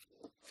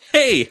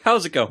Hey,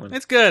 how's it going?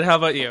 It's good. How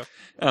about you?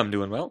 I'm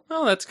doing well.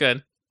 Oh, that's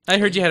good. I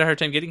heard you had a hard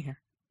time getting here.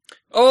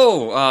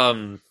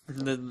 Oh,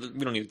 we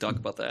don't need to talk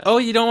about that. Oh,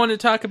 you don't want to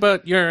talk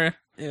about your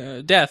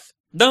death?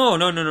 No.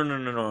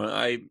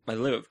 I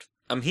lived.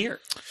 I'm here.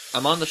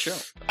 I'm on the show.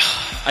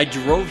 I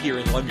drove here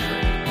in luxury.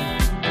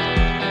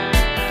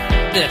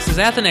 This is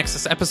At the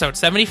Nexus, episode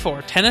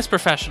 74, Tennis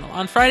Professional,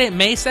 on Friday,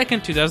 May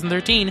 2nd,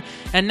 2013,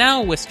 and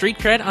now with Street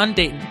Cred on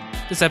Dayton.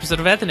 This episode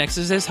of At the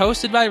Nexus is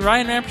hosted by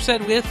Ryan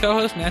Rampersad with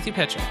co-host Matthew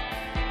Petchel.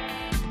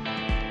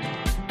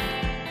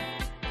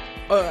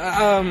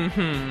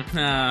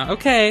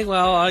 Okay,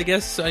 well, I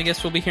guess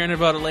we'll be hearing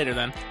about it later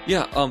then.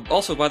 Yeah,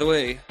 also, by the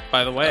way,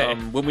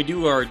 when we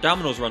do our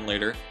Domino's run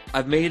later,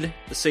 I've made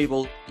the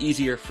Sable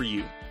easier for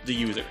you, the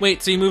user.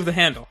 Wait, so you move the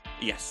handle?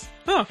 Yes.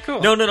 Oh, cool.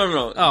 No.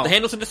 Oh. The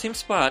handle's in the same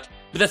spot,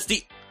 but that's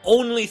the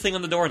only thing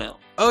on the door now.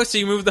 Oh, so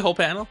you moved the whole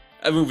panel?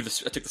 I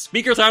took the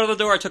speakers out of the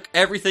door, I took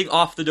everything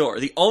off the door.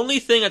 The only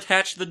thing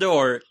attached to the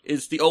door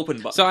is the open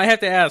button. So I have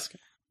to ask,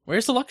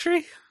 where's the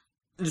luxury?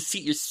 The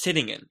seat you're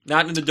sitting in,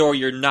 not in the door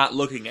you're not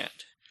looking at.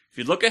 If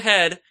you look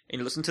ahead and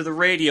you listen to the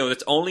radio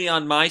that's only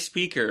on my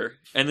speaker,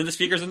 and then the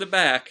speaker's in the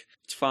back,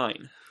 it's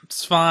fine.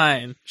 It's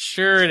fine.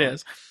 Sure it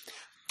is.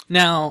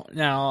 Now,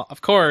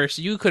 of course,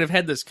 you could have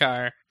had this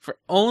car for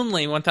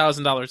only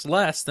 $1,000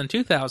 less than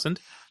 $2,000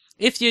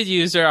 if you'd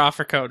used our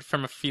offer code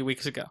from a few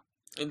weeks ago.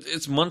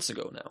 It's months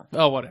ago now.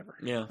 Oh, whatever.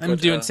 Yeah. I'm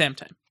doing Sam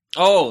time.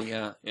 Oh,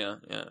 yeah.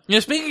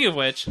 Speaking of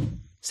which,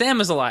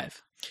 Sam is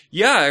alive.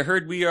 Yeah, I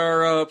heard we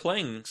are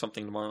playing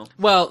something tomorrow.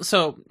 Well,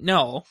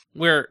 no,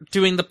 we're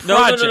doing the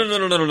project.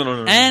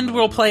 No. And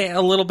we'll play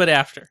a little bit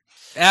after.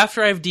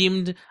 After I've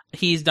deemed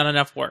he's done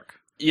enough work.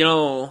 You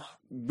know,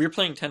 we're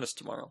playing tennis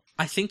tomorrow.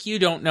 I think you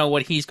don't know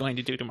what he's going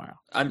to do tomorrow.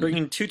 I'm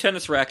bringing 2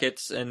 tennis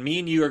rackets, and me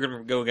and you are going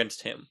to go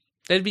against him.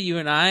 That'd be you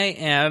and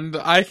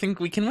I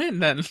think we can win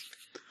then.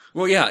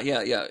 Well, yeah.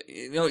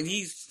 You know,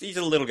 he's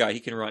a little guy. He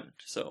can run,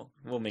 so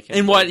we'll make him.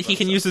 And what, he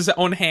can use his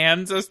own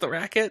hands as the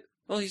racket?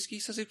 Well, he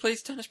says he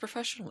plays tennis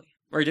professionally.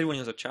 Or he did when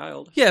he was a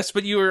child. Yes,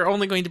 but you were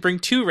only going to bring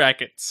 2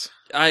 rackets.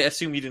 I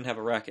assume you didn't have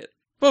a racket.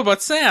 What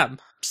about Sam?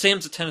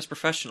 Sam's a tennis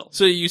professional.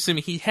 So you assume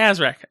he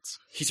has rackets?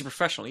 He's a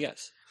professional,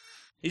 yes.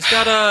 He's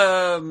got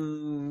I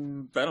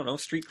don't know,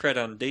 street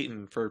cred on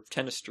Dayton for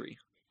tennisry.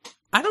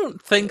 I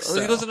don't think so.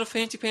 He lives in a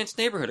fancy pants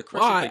neighborhood, of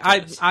course. Well,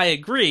 I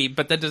agree,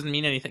 but that doesn't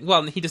mean anything.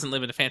 Well, he doesn't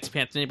live in a fancy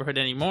pants neighborhood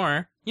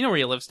anymore. You know where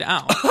he lives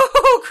now.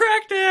 Oh,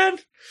 Crackdan!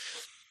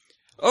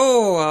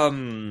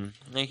 Oh,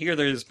 I hear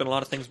there's been a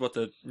lot of things about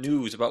the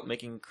news about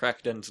making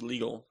crack dens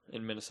legal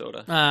in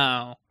Minnesota.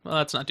 Oh, well,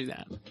 let's not do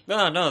that.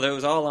 No, that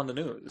was all on the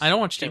news. I don't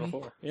watch Channel TV.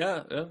 4.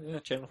 Yeah,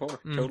 Channel 4.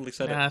 Totally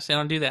said it. See, I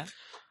don't do that.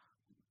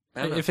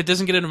 If If it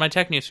doesn't get into my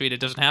tech news feed, it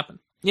doesn't happen.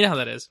 You know how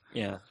that is.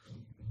 Yeah.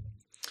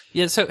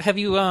 Yeah. So, have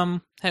you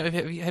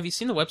have you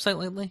seen the website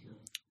lately?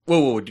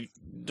 Whoa,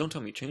 don't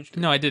tell me you changed it.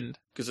 No, I didn't.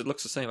 Because it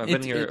looks the same. I've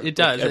been here It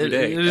does. every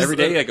day. Every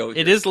day I go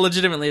here. It is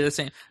legitimately the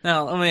same.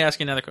 Now, let me ask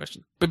you another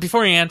question. But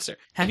before you answer,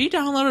 have you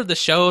downloaded the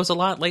shows a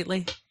lot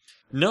lately?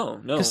 No.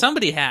 Because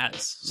somebody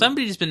has.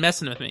 Somebody's been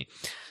messing with me.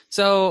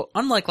 So,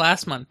 unlike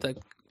last month,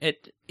 at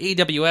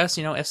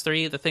AWS,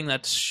 S3, the thing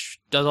that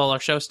does all our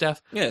show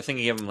stuff. Yeah, I think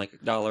you gave them like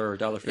 $1 or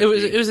 $1.50.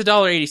 It was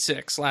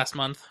 $1.86 last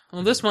month.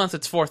 Well, this month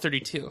it's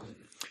 $4.32.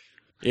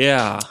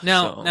 Yeah.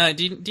 Now,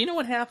 do you know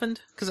what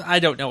happened? Because I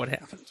don't know what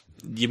happened.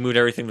 You moved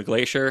everything to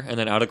Glacier and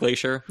then out of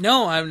Glacier?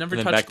 No, I've never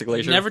and then back to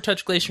Glacier? Never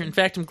touched Glacier. In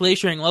fact, I'm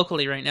glaciering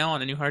locally right now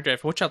on a new hard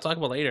drive, which I'll talk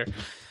about later.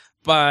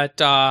 But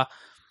there's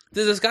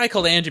this guy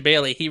called Andrew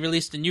Bailey. He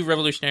released a new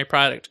revolutionary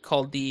product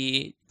called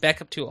the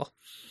Backup Tool.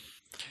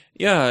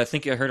 Yeah, I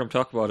think I heard him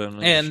talk about it on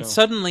the And show.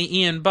 suddenly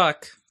Ian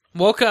Buck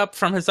woke up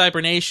from his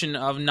hibernation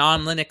of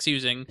non-Linux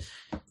using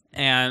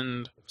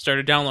and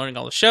started downloading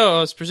all the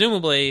shows,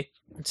 presumably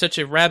in such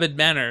a rabid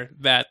manner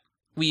that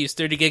we used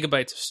 30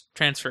 gigabytes of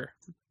transfer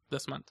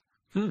this month.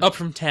 Up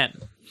from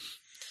 10.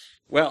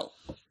 Well,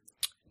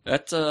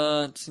 that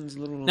seems a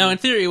little... Now, in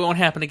theory, it won't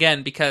happen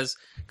again because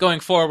going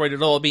forward,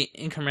 it'll all be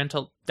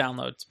incremental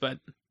downloads, but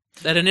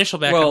that initial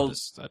backup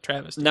is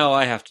Travis. Now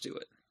I have to do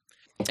it.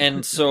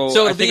 And so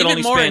it'll I be think it even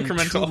only more spanned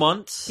incremental. 2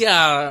 months?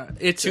 Yeah,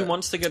 it's 2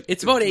 months to get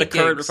it's about 8 the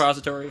current gigs.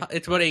 repository?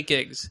 It's about 8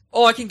 gigs.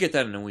 Oh, I can get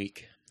that in a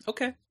week.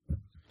 Okay.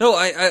 No,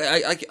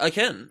 I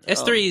can.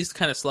 S3 is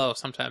kind of slow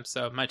sometimes,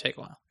 so it might take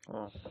a while.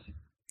 Oh.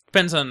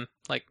 Depends on,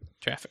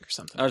 traffic or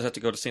something. I just have to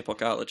go to St. Paul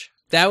College.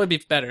 That would be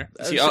better.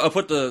 See, I'll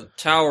put the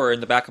tower in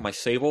the back of my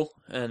Sable,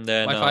 and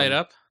then... Wi-Fi it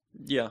up?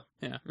 Yeah.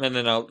 Yeah. And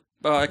then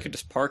I could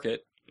just park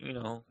it,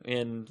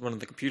 in one of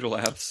the computer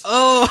labs.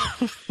 Oh,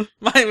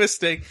 my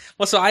mistake.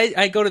 Well, so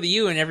I go to the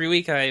U, and every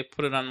week I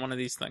put it on one of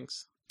these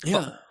things.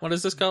 Yeah. What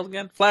is this called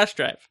again? Flash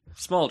drive.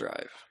 Small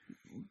drive.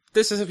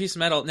 This is a piece of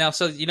metal. Now,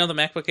 so the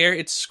MacBook Air,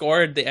 it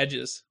scored the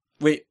edges.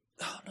 Wait.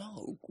 Oh,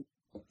 no.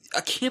 I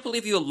can't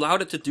believe you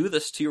allowed it to do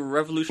this to your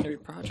revolutionary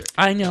project.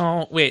 I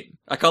know. Wait.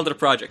 I called it a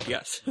project,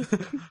 yes.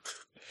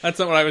 That's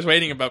not what I was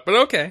waiting about, but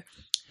okay.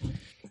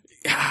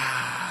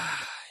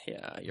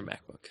 Yeah, your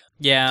MacBook.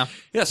 Yeah.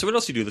 Yeah, so what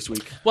else do you do this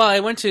week? Well, I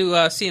went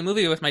to see a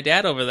movie with my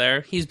dad over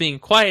there. He's being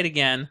quiet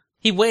again,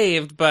 He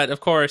waved, but of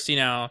course, he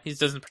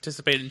doesn't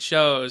participate in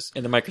shows.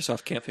 And the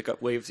Microsoft can't pick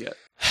up waves yet.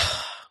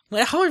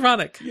 How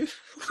ironic.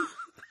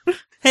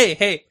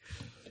 Hey.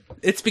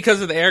 It's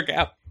because of the air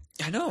gap.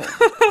 I know.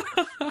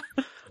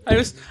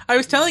 I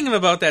was telling him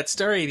about that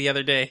story the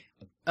other day.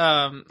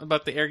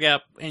 About the air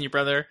gap and your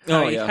brother.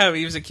 How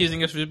he was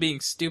accusing us of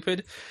being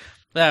stupid.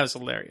 That was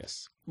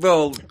hilarious.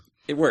 Well,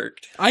 it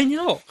worked. I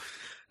know.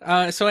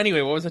 So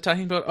anyway, what was I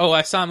talking about? Oh,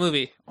 I saw a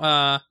movie.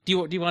 Do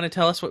you want to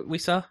tell us what we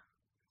saw?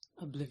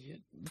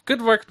 Oblivion.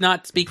 Good work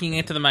not speaking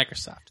into the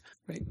Microsoft.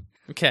 Right.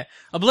 Okay.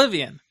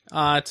 Oblivion.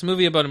 It's a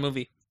movie about a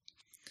movie.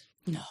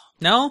 No.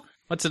 No?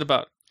 What's it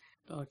about?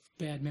 About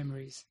bad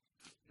memories.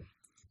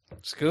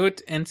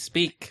 Scoot and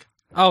speak.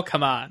 Oh,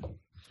 come on.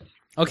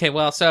 Okay,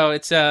 well, so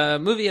it's a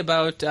movie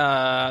about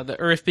the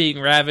Earth being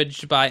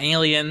ravaged by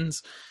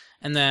aliens,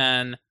 and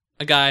then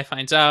a guy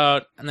finds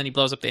out, and then he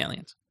blows up the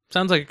aliens.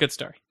 Sounds like a good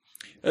story.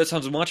 That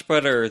sounds much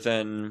better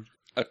than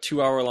a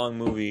 2-hour-long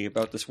movie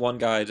about this one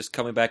guy just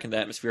coming back into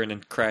the atmosphere and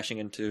then crashing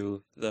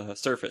into the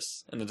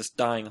surface, and then just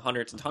dying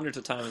hundreds and hundreds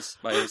of times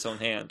by his own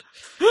hand.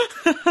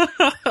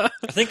 I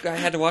think I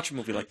had to watch a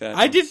movie like that.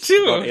 I did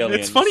too. About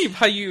aliens. It's funny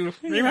how you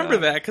remember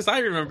that, because I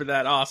remember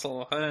that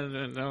also.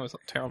 That was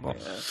terrible.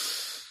 Yeah.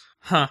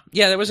 Huh.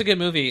 Yeah, that was a good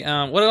movie.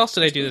 What else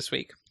did I do this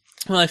week?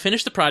 Well, I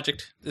finished the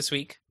project this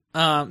week.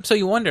 So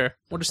you wonder,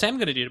 what is Sam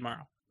going to do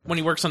tomorrow when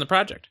he works on the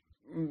project?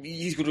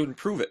 He's going to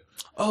improve it.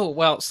 Oh,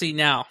 well, see,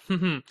 now.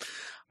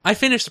 I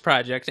finished the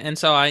project, and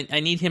so I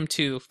need him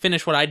to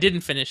finish what I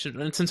didn't finish.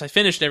 And since I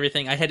finished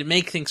everything, I had to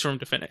make things for him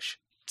to finish.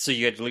 So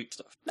you had to delete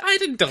stuff. I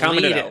didn't delete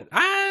Comment it it.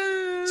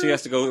 So he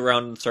has to go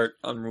around and start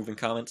unremoving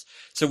comments.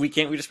 So we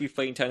just be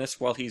playing tennis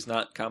while he's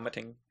not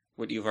commenting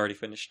what you've already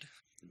finished?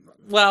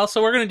 Well,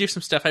 so we're going to do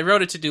some stuff. I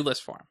wrote a to-do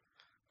list for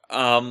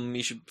him.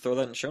 You should throw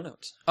that in the show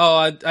notes. Oh,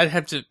 I'd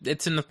have to...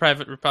 It's in the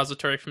private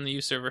repository from the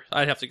U server.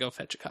 I'd have to go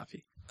fetch a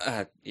copy.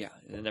 Yeah,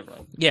 never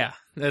mind. Yeah,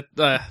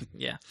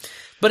 yeah.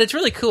 But it's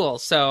really cool,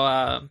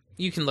 so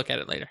you can look at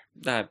it later.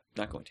 I'm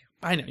not going to.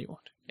 I know you won't.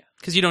 Yeah,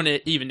 because you don't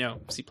even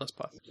know C++.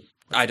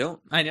 I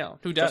don't. I know.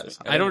 Who does?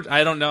 Trust me,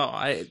 I don't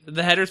know.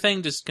 The header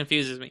thing just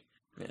confuses me.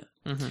 Yeah.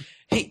 Mm-hmm.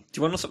 Hey, do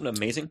you want to know something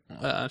amazing?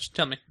 Just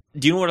tell me.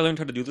 Do you know what I learned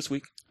how to do this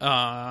week?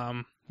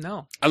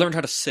 No. I learned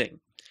how to sing.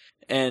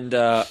 And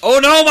oh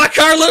no, my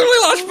car literally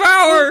lost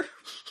power.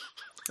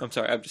 I'm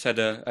sorry. I just had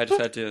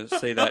to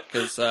say that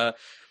because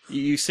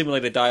you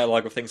simulated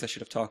dialogue of things I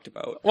should have talked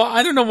about. Well,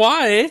 I don't know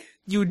why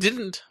you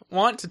didn't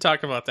want to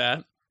talk about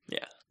that.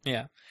 Yeah.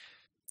 Yeah.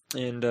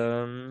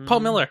 And Paul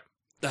Miller.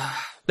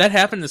 That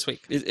happened this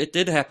week. It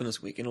did happen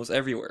this week, and it was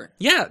everywhere.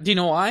 Yeah. Do you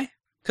know why?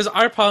 Because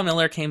our Paul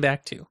Miller came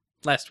back too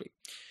last week.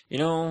 You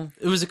know,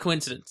 it was a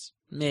coincidence.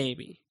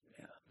 Maybe.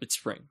 Yeah. It's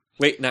spring.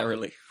 Wait, not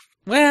really.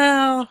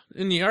 Well,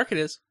 in New York it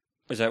is.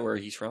 Is that where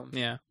he's from?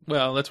 Yeah.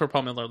 Well, that's where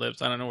Paul Miller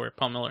lives. I don't know where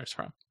Paul Miller is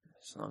from.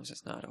 As long as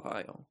it's not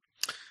Ohio.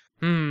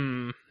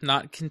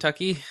 Not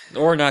Kentucky?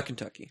 Or not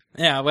Kentucky.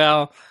 Yeah,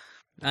 well,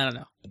 I don't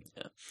know.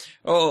 Yeah.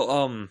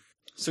 Oh,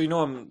 so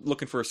I'm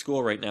looking for a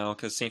school right now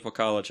because St. Paul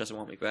College doesn't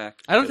want me back.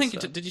 I don't think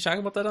did you talk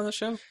about that on the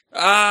show?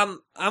 I'm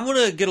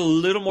gonna get a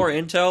little more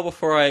intel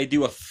before I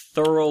do a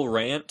thorough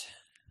rant.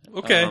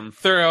 Okay,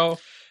 thorough.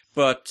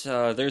 But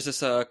there's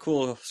this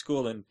cool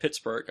school in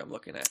Pittsburgh I'm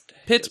looking at.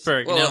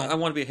 Pittsburgh, well, I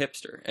want to be a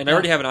hipster. And I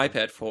already have an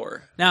iPad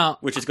 4. Now,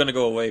 which is going to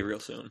go away real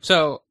soon.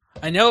 So,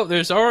 I know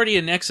there's already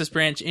a Nexus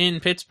branch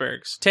in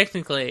Pittsburgh. So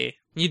technically,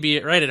 you'd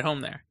be right at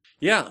home there.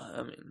 Yeah,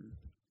 I mean,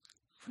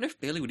 I wonder if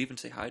Bailey would even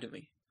say hi to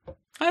me.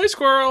 Hi,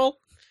 squirrel!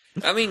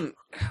 I mean,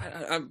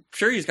 I'm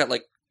sure he's got,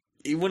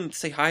 he wouldn't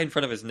say hi in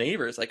front of his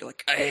neighbors. Like,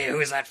 hey,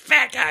 who's that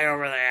fat guy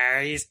over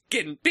there? He's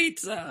getting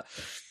pizza!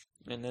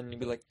 And then you'd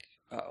be like,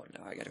 oh,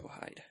 no, I gotta go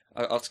hide.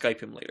 I'll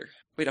Skype him later.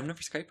 Wait, I've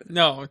never Skyped with him.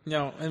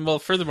 No. And well,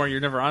 furthermore, you're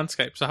never on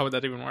Skype, so how would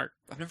that even work?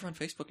 I'm never on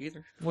Facebook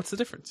either. What's the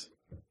difference?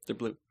 They're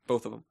blue.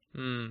 Both of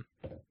them.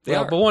 They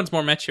are. But one's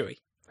more Metro-y.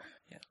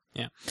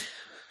 Yeah.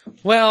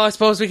 Well, I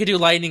suppose we could do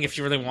lightning if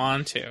you really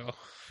want to.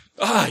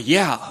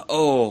 Yeah.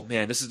 Oh,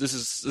 man, this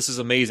is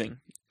amazing.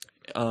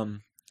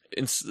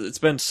 It's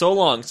been so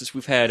long since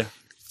we've had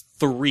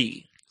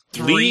three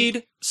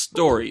lead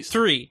stories.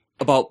 3.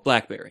 About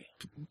BlackBerry.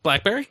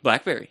 Blackberry?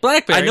 BlackBerry.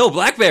 BlackBerry. I know,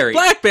 BlackBerry.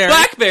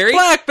 BlackBerry.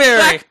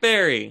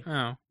 BlackBerry.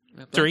 Oh.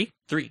 3?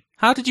 3.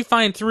 How did you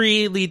find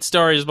 3 lead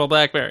stories about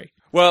BlackBerry?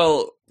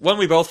 Well, one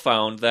we both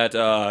found, that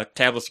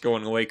tablets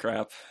going away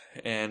crap,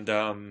 and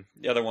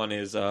the other one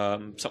is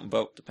something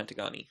about the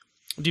Pentagon-y.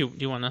 Do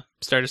you want to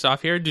start us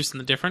off here? Do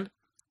something different?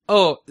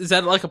 Oh, is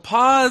that like a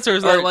pause, or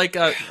is that like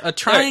a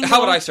triangle?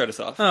 How would I start us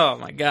off? Oh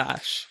my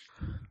gosh.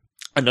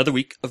 Another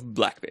week of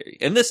BlackBerry.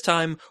 And this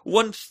time,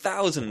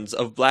 1,000s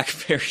of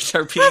BlackBerries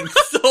are being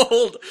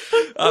sold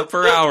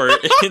per hour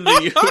in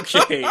the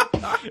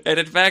UK. And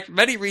in fact,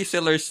 many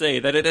resellers say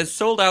that it has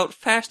sold out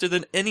faster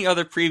than any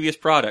other previous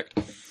product.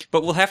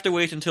 But we'll have to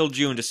wait until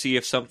June to see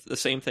if the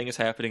same thing is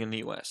happening in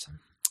the US.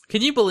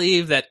 Can you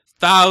believe that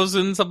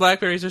thousands of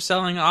BlackBerries are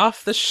selling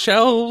off the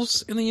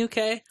shelves in the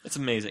UK? It's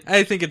amazing.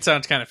 I think it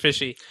sounds kind of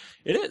fishy.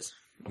 It is.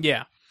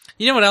 Yeah.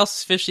 You know what else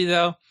is fishy,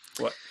 though?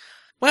 What?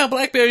 Well,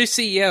 BlackBerry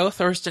CEO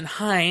Thorsten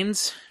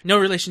Heinz, no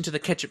relation to the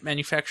ketchup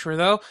manufacturer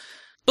though,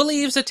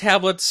 believes that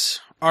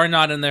tablets are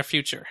not in their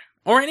future.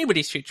 Or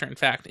anybody's future, in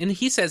fact. And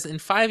he says in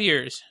 5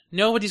 years,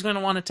 nobody's going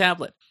to want a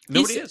tablet.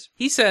 Nobody is.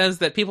 He says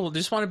that people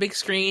just want a big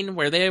screen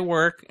where they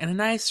work and a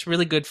nice,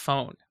 really good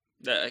phone.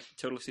 I can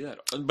totally see that.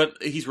 But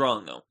he's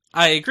wrong, though.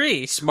 I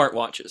agree.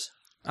 Smartwatches.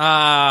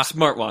 Smartwatches.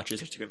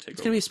 Smartwatches are going to take It's over. going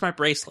to be a smart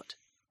bracelet.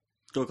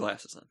 Go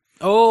glasses then.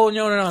 Oh,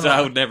 no. So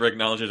I would never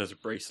acknowledge it as a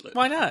bracelet.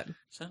 Why not?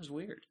 Sounds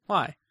weird.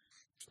 Why?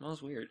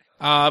 Smells weird.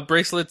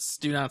 Bracelets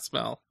do not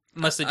smell.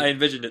 Unless they do. I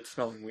envisioned it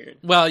smelling weird.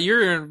 Well,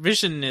 your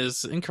vision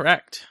is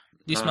incorrect.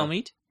 Do you smell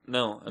meat?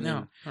 No.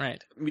 No.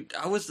 Right.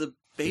 I was the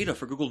beta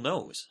for Google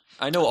Knows.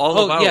 I know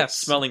all about yes.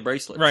 smelling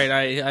bracelets. Right.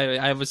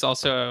 I was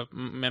also a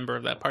member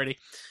of that party.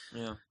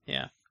 Yeah.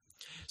 Yeah.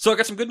 So I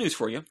got some good news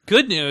for you.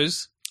 Good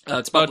news.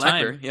 It's about About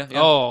time. BlackBerry.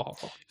 Yeah. Oh.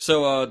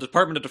 So, the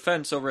Department of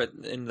Defense over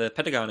in the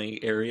Pentagon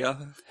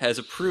area has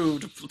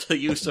approved the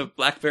use of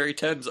BlackBerry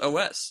 10's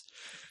OS.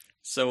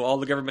 So all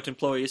the government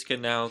employees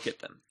can now get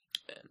them.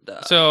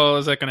 And, So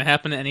is that going to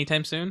happen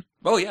anytime soon?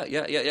 oh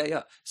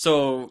yeah.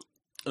 So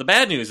the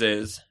bad news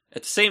is,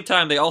 at the same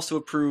time, they also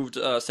approved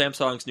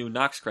Samsung's new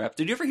Noxcraft.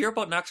 Did you ever hear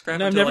about Noxcraft?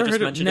 No, I've until I never just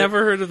heard of, mentioned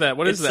never heard of that.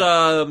 What is it's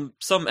that?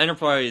 some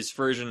enterprise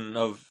version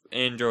of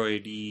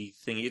Android-y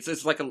thingy.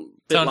 It's like a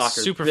Sounds BitLocker.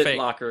 super fake.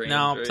 BitLocker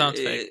No, Android. sounds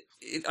fake.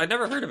 I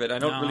never heard of it. I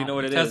don't really know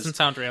what it doesn't is.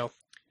 sound real.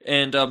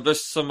 And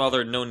there's some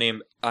other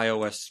no-name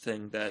iOS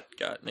thing that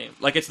got named.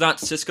 Like, it's not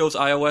Cisco's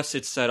iOS,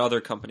 it's that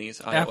other company's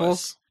iOS.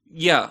 Apple's?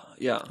 Yeah.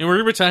 And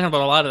we were talking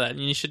about a lot of that,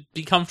 and you should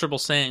be comfortable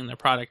saying their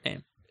product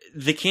name.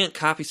 They can't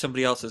copy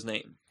somebody else's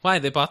name. Why?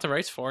 They bought the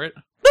rights for it.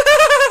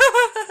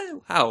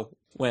 How?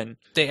 When?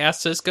 They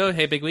asked Cisco,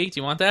 hey, Big Week, do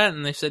you want that?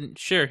 And they said,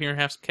 sure, here,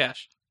 have some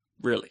cash.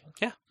 Really?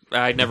 Yeah.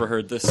 I never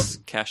heard this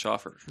cash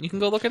offer. You can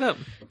go look it up.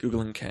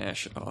 Googling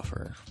cash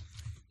offer.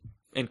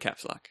 In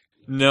caps lock.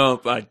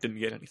 Nope, I didn't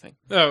get anything.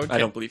 Oh, okay. I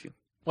don't believe you.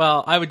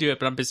 Well, I would do it,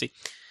 but I'm busy.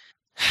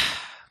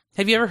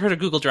 Have you ever heard of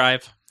Google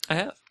Drive? I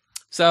have.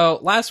 So,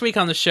 last week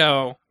on the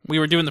show, we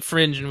were doing the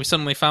Fringe, and we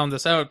suddenly found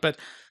this out, but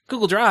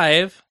Google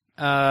Drive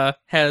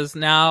has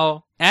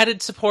now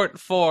added support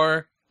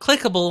for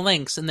clickable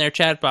links in their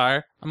chat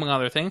bar, among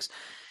other things.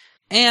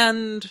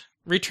 And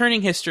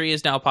returning history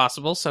is now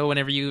possible, so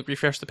whenever you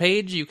refresh the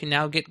page, you can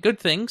now get good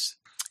things.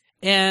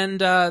 And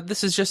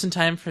this is just in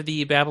time for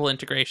the Babel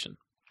integration.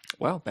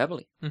 Wow,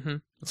 Babbly. Mm-hmm.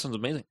 That sounds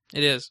amazing.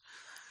 It is.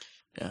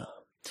 Yeah.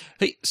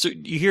 Hey, so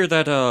you hear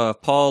that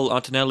Paul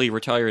Antonelli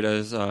retired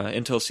as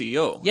Intel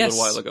CEO a little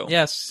while ago?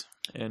 Yes.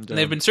 And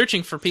They've been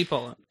searching for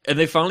people. and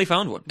they finally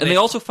found one. And they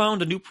also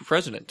found a new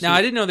president. Now, too.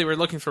 I didn't know they were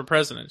looking for a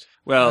president.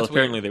 Well, That's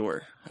apparently they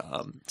were.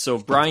 So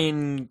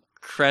Brian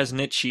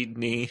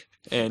Krasniqi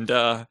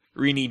and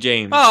Renee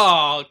James.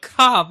 Oh,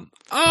 come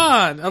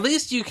on. At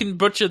least you can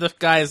butcher the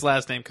guy's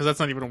last name, because that's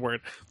not even a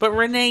word. But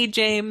Renee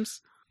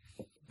James.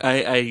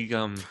 I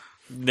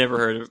never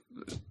heard of.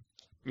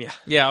 Yeah.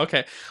 Yeah,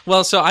 okay.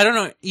 Well, so I don't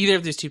know either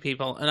of these two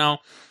people. Now,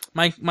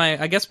 my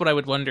I guess what I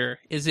would wonder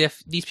is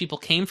if these people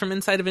came from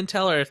inside of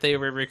Intel or if they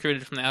were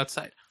recruited from the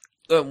outside.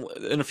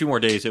 In a few more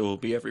days, it will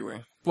be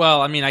everywhere.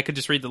 Well, I mean, I could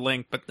just read the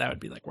link, but that would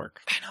be like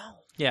work. I know.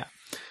 Yeah,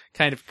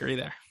 kind of agree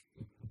there.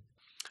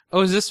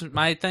 Oh, is this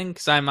my thing?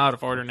 Because I'm out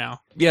of order now.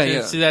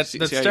 Yeah. See that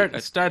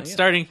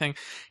starting thing.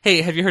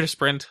 Hey, have you heard of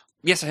Sprint?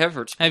 Yes, I have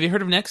heard. Have you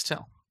heard of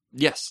Nextel?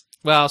 Yes.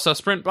 Well, so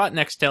Sprint bought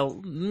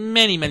Nextel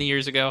many, many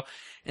years ago.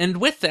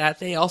 And with that,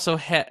 they also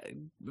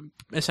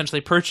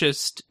essentially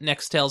purchased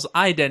Nextel's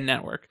iDen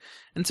network.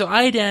 And so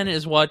iDen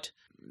is what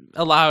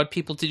allowed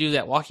people to do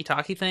that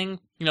walkie-talkie thing,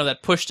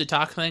 that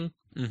push-to-talk thing.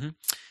 Mm-hmm.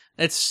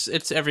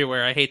 It's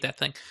everywhere. I hate that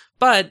thing.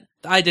 But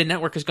the iDen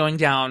network is going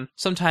down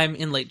sometime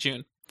in late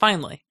June.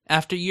 Finally,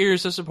 after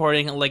years of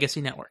supporting a legacy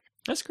network.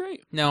 That's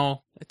great.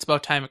 No, it's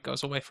about time it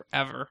goes away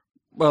forever.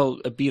 Well,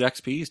 it beat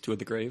XP's to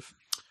the grave.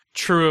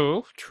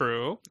 True.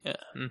 Yeah.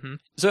 Mm-hmm.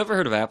 So, ever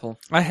heard of Apple?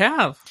 I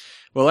have.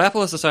 Well,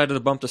 Apple has decided to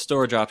bump the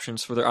storage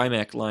options for their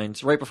iMac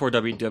lines right before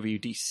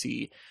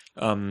WWDC.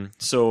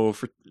 So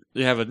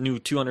they have a new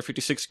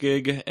 256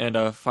 gig and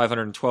a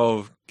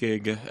 512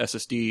 gig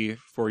SSD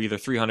for either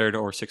 $300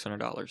 or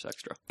 $600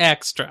 extra.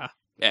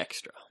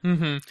 Extra.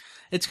 Mm-hmm.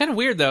 It's kind of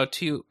weird, though,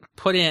 to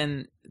put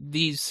in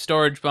these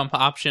storage bump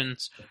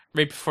options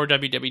right before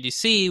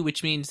WWDC,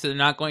 which means they're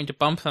not going to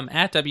bump them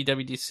at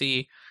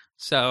WWDC.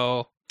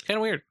 So, kind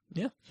of weird.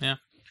 Yeah.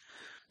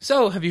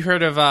 So, have you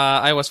heard of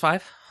iOS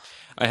 5?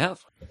 I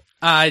have.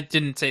 I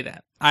didn't say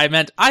that. I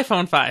meant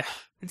iPhone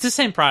 5. It's the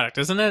same product,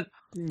 isn't it?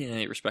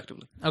 Yeah,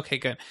 respectively. Okay,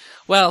 good.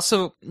 Well,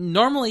 so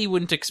normally you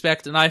wouldn't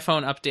expect an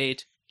iPhone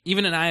update,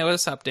 even an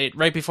iOS update,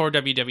 right before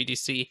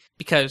WWDC,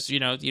 because,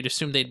 you'd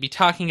assume they'd be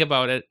talking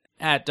about it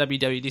at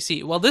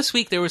WWDC. Well, this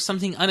week there was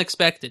something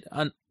unexpected.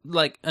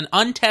 Like an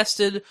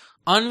untested,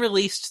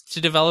 unreleased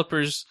to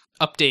developers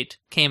update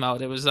came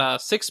out. It was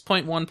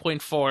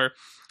 6.1.4.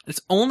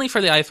 It's only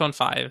for the iPhone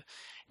 5.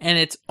 And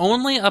it's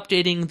only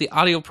updating the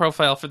audio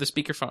profile for the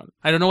speakerphone.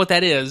 I don't know what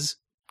that is.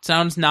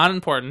 Sounds not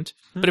important.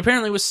 But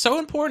apparently it was so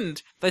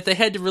important that they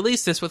had to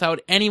release this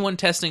without anyone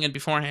testing it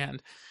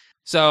beforehand.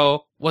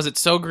 So, was it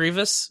so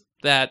grievous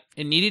that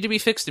it needed to be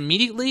fixed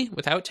immediately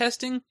without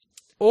testing?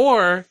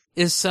 Or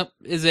is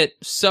it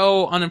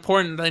so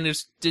unimportant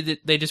that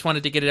they just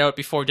wanted to get it out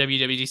before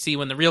WWDC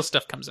when the real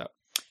stuff comes out?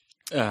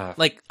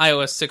 Like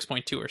iOS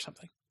 6.2 or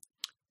something.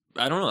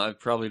 I don't know. It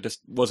probably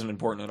just wasn't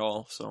important at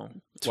all. So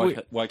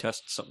why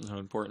test something so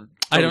important?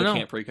 I don't know.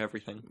 Can't break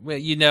everything. Well,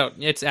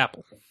 it's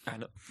Apple. I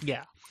know.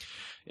 Yeah.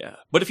 Yeah.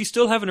 But if you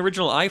still have an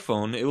original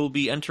iPhone, it will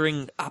be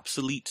entering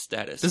obsolete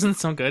status. Doesn't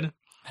sound good.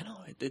 I know.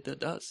 It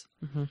does.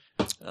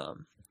 Mm-hmm.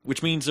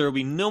 Which means there will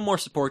be no more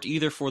support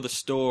either for the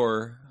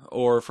store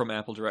or from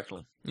Apple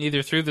directly.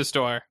 Either through the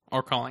store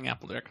or calling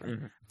Apple directly.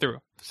 Mm-hmm.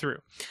 Through.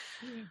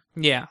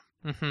 Yeah.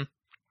 Mm-hmm.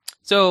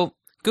 So,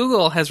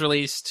 Google has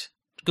released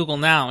Google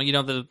Now,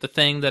 the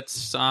thing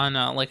that's on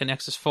like a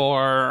Nexus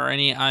 4 or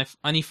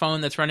any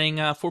phone that's running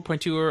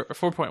 4.2 or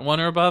 4.1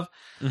 or above.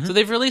 Mm-hmm. So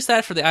they've released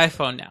that for the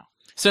iPhone now.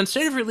 So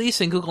instead of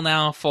releasing Google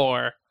Now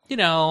for,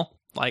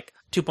 like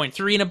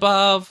 2.3 and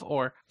above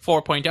or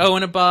 4.0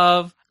 and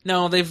above,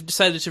 no, they've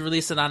decided to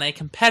release it on a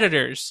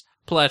competitor's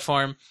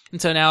platform.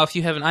 And so now if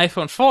you have an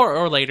iPhone 4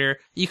 or later,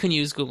 you can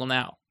use Google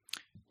Now.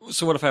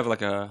 So what if I have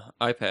like a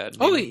iPad?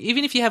 Oh,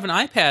 even if you have an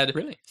iPad,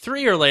 Really?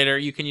 3 or later,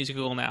 you can use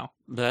Google Now.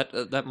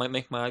 That might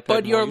make my iPad.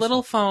 But your more little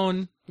useful.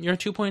 phone, your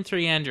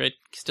 2.3 Android,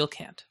 still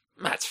can't.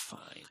 That's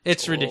fine.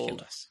 It's old.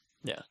 ridiculous.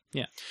 Yeah.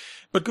 Yeah.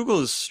 But Google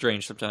is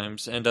strange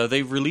sometimes, and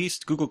they've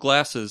released Google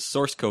Glass's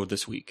source code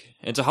this week.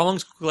 And so how long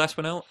has Google Glass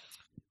been out?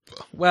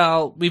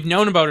 Well, we've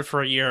known about it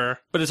for a year,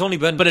 But it's only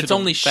been but to it's the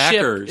only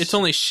backers. shipped. It's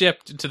only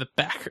shipped to the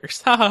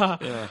backers.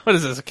 Yeah. What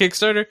is this, a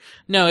Kickstarter?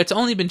 No, it's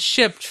only been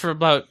shipped for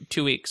about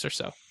 2 weeks or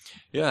so.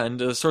 Yeah, and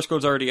the source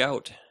code's already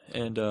out.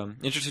 And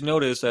interesting to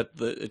note is that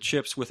it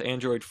ships with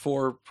Android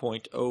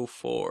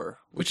 4.04,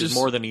 which is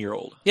more than a year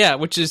old. Yeah,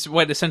 which is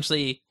what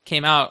essentially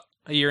came out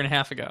a year and a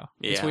half ago.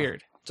 It's Yeah.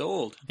 weird. It's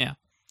old,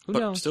 Who but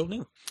knows? still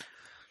new.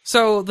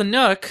 So the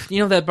Nook,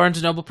 that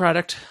Barnes & Noble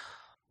product?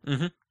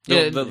 Mm-hmm.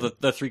 Yeah.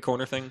 The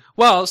three-corner thing?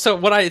 Well, so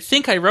what I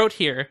think I wrote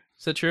here,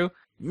 is that true?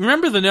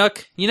 Remember the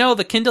Nook?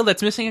 The Kindle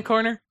that's missing a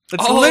corner?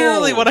 That's Oh!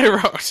 literally what I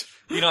wrote.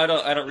 I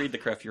don't read the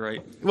crap you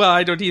write. Well,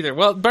 I don't either.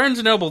 Well,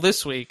 Barnes & Noble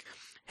this week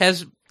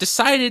has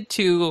decided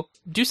to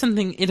do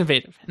something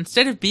innovative.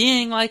 Instead of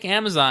being like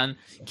Amazon,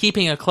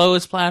 keeping a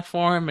closed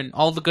platform and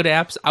all the good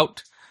apps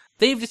out,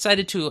 they've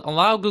decided to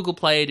allow Google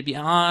Play to be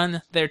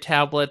on their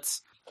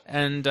tablets,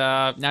 and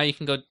now you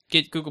can go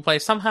get Google Play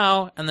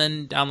somehow and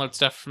then download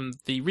stuff from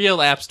the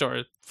real App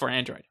Store for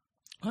Android.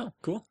 Oh,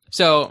 cool.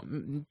 So,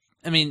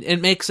 I mean, it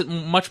makes it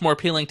much more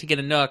appealing to get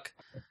a Nook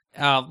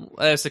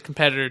as a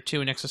competitor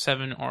to an Nexus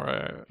 7 or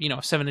a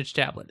 7-inch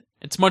tablet.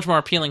 It's much more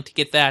appealing to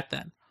get that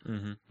then.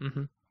 Mm-hmm.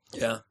 Mm-hmm.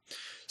 Yeah.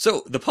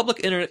 So, the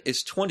public internet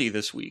is 20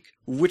 this week,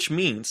 which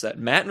means that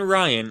Matt and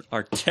Ryan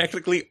are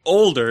technically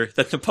older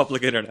than the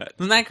public internet.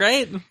 Isn't that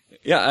great?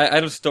 Yeah, I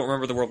just don't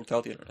remember the world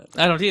without the internet.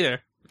 I don't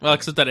either. Well,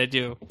 except that I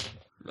do.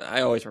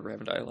 I always remember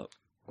having dial-up.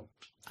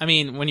 I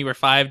mean, when you were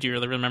 5, do you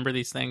really remember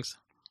these things?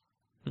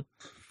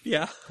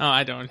 Yeah. Oh,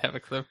 I don't have a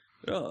clue.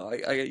 No,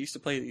 I used to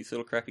play these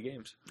little crappy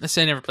games. I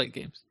say I never played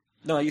games.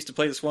 No, I used to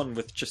play this one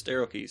with just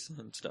arrow keys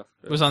and stuff.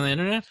 It was on the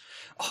internet?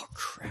 Oh,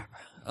 crap.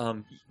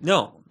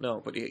 No,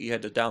 but you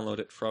had to download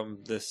it from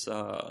this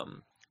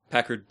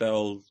Packard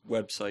Bell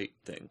website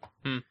thing.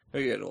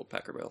 Maybe you had an old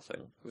Packard Bell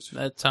thing.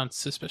 That sounds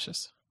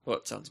suspicious. Well,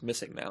 it sounds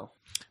missing now.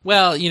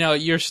 Well,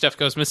 your stuff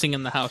goes missing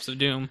in the House of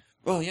Doom.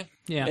 Well, yeah.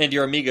 Yeah. And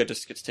your Amiga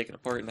just gets taken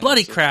apart. In the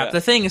Bloody house, so crap, it's the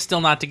bad. thing is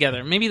still not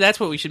together. Maybe that's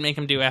what we should make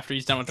him do after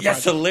he's done with the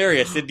Yes, project.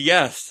 hilarious. And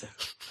yes.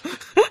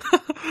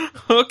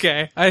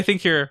 Okay, I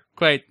think you're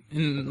quite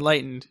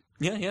enlightened.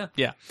 Yeah.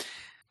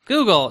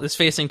 Google is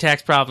facing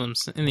tax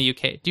problems in the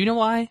UK. Do you know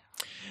why?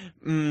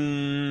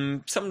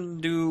 Something to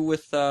do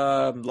with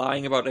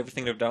lying about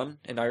everything they've done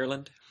in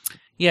Ireland.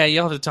 Yeah,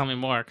 you'll have to tell me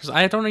more, because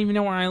I don't even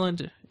know where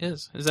Ireland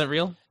is. Is that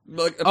real?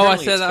 Like, Oh, I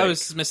apparently said it's I fake.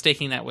 was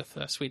mistaking that with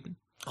Sweden.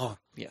 Oh,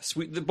 yes.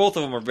 Both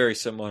of them are very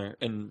similar,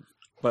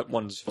 but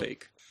one's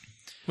fake.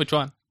 Which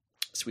one?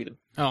 Sweden.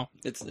 Oh,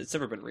 It's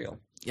never been real.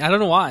 I don't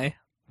know why.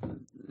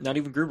 Not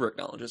even Gruber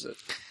acknowledges it.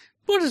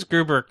 What does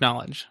Gruber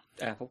acknowledge?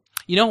 Apple.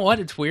 You know what?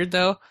 It's weird,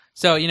 though.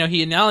 So,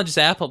 he acknowledges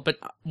Apple, but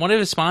one of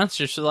his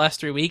sponsors for the last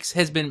 3 weeks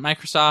has been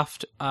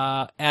Microsoft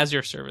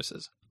Azure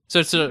services. So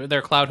it's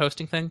their cloud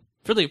hosting thing.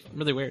 Really,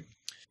 really weird.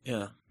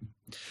 Yeah.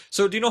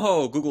 So do you know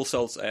how Google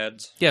sells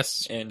ads?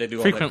 Yes. And they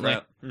do Frequently.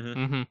 all that crap?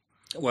 Mm-hmm.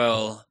 Mm-hmm.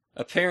 Well,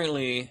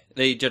 apparently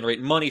they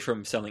generate money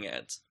from selling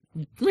ads.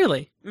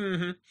 Really?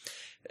 Mm-hmm.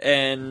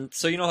 And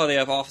so you know how they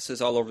have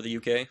offices all over the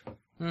UK?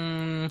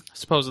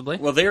 Supposedly.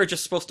 Well, they were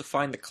just supposed to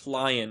find the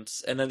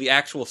clients, and then the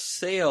actual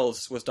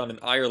sales was done in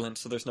Ireland,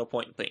 so there's no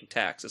point in paying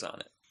taxes on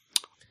it.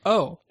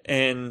 Oh.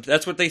 And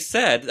that's what they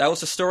said. That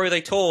was the story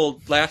they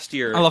told last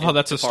year. I love how in-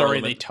 that's to a story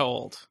Parliament. they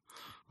told.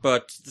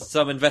 But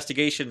some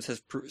investigations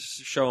has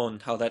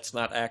shown how that's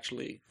not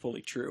actually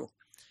fully true.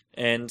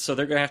 And so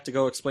they're going to have to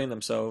go explain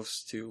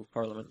themselves to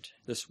Parliament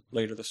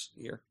later this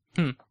year.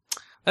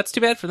 That's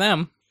too bad for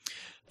them.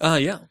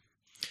 Yeah.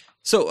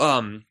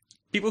 So,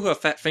 people who have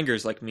fat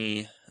fingers like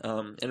me,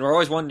 and we're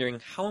always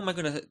wondering, how am I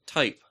going to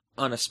type?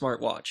 on a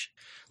smartwatch.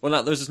 Well,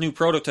 now there's this new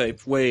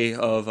prototype way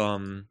of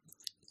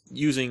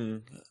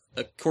using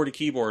a QWERTY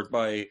keyboard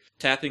by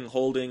tapping,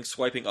 holding,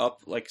 swiping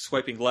up, like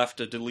swiping left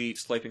to delete,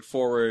 swiping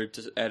forward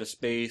to add a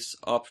space,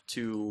 up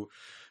to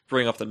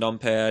bring up the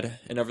numpad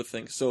and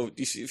everything. So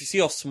if you see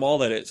how small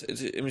that is,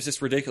 it's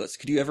just ridiculous.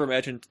 Could you ever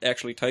imagine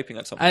actually typing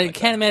on something I like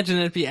can't that? imagine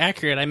it'd be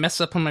accurate. I mess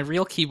up on my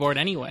real keyboard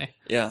anyway.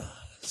 Yeah.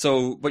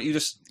 So, but you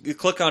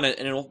click on it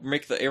and it'll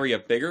make the area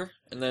bigger,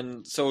 and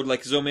then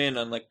like zoom in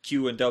on like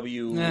Q and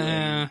W,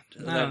 and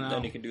I don't know.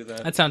 then you can do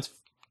that. That sounds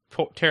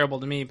terrible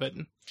to me, but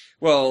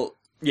Well,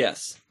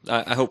 yes.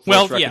 I hope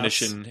Well, voice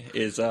recognition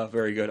is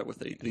very good with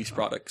these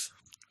products.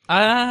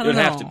 I It don't would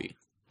know. have to be.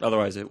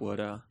 Otherwise, it would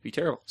be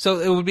terrible. So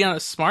it would be on a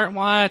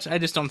smartwatch? I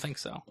just don't think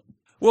so.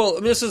 Well, I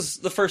mean, this is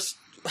the first...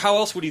 How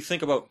else would you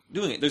think about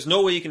doing it? There's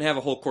no way you can have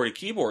a whole QWERTY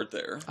keyboard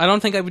there. I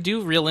don't think I would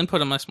do real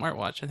input on my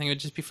smartwatch. I think it would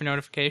just be for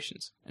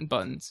notifications and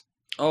buttons.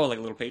 Oh, like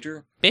a little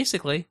pager?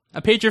 Basically,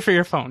 a pager for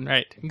your phone,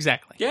 right?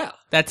 Exactly. Yeah.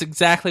 That's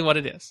exactly what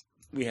it is.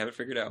 We have it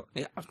figured out.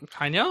 Yeah,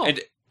 I know. And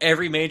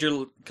every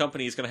major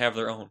company is going to have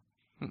their own.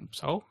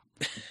 So?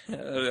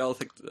 I all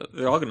think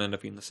they're all going to end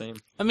up being the same.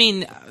 As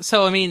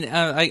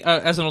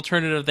an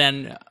alternative,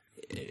 then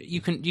you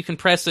can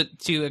press it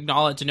to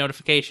acknowledge a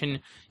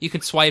notification. You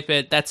can swipe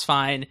it. That's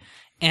fine,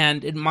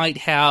 and it might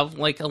have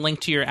like a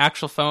link to your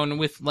actual phone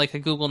with like a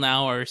Google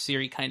Now or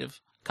Siri kind of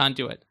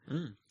conduit,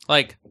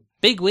 like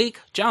Big Week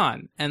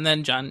John, and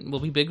then John will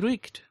be Big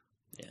Weeked.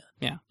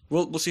 Yeah.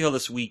 We'll see how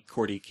this weak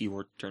QWERTY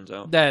keyboard turns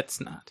out. That's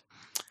not.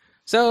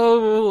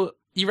 So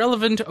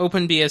irrelevant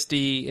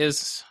OpenBSD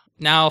is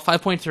now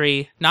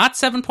 5.3, not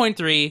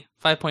 7.3,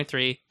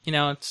 5.3. You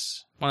know,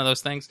 it's one of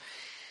those things.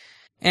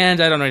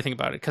 And I don't know anything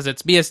about it because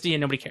it's BSD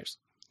and nobody cares.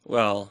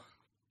 Well,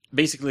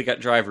 basically got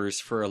drivers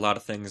for a lot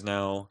of things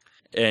now,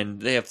 and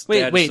they have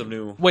Wait, added wait, some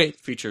new wait.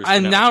 features.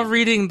 I'm for now networking.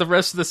 reading the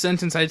rest of the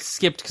sentence I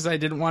skipped because I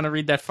didn't want to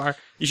read that far.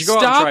 You should go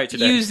out Stop and try it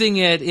today. using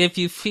it if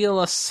you feel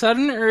a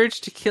sudden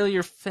urge to kill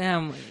your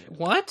family.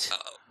 What?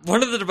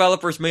 One of the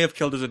developers may have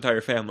killed his entire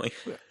family.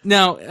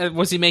 Now,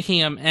 was he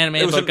making an anime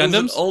about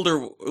Gundams?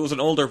 It was an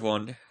older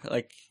one,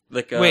 like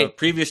a Wait.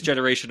 previous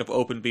generation of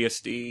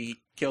OpenBSD. He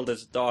killed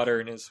his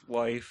daughter and his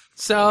wife.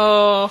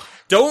 So,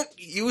 Don't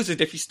use it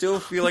if you still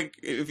feel like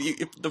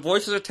if the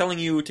voices are telling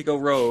you to go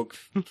rogue.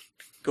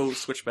 Go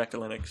switch back to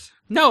Linux.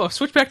 no,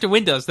 switch back to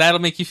Windows.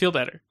 That'll make you feel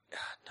better.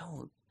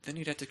 No, then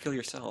you'd have to kill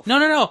yourself.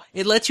 No.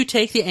 It lets you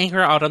take the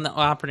anchor out on the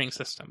operating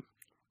system.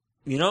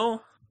 You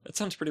know, that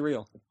sounds pretty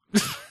real.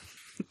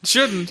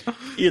 Shouldn't.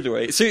 Either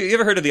way, so you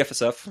ever heard of the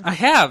FSF? I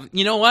have.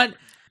 You know what?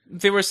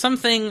 There was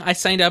something I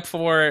signed up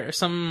for,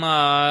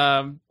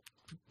 some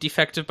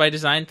defective by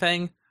design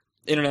thing.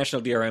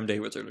 International DRM Day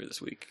was earlier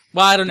this week.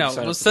 Well, I don't Did you know.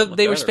 sign up for So something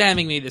they were like that, or-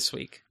 spamming me this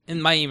week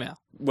in my email,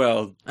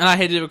 Well, and I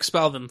had to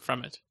expel them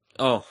from it.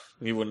 oh,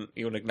 you wouldn't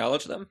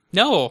acknowledge them?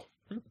 No.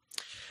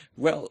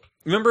 Well,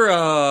 remember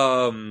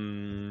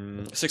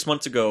 6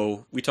 months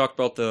ago we talked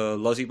about the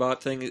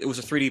LuzzyBot thing? It was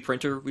a 3D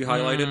printer we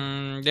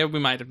highlighted. Yeah, we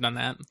might have done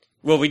that.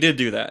 Well, we did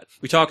do that.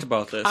 We talked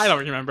about this. I don't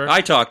remember. I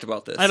talked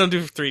about this. I don't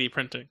do 3D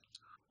printing.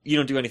 You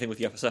don't do anything with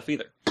the FSF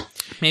either.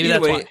 Maybe Either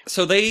that's way, why.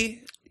 so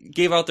they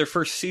gave out their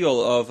first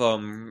seal of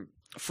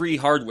free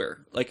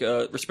hardware, like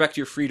a respect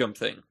your freedom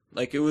thing.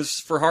 Like it was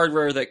for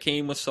hardware that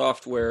came with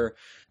software,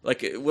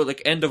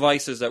 like end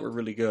devices that were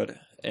really good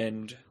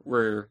and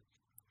were,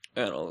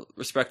 I don't know,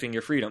 respecting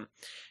your freedom.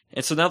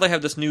 And so now they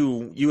have this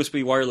new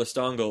USB wireless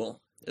dongle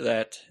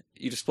that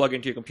you just plug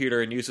into your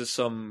computer and uses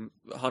some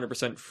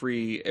 100%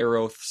 free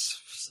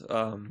Aeroth's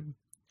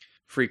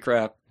free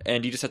crap,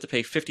 and you just have to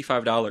pay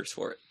 $55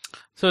 for it.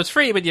 So it's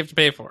free, but you have to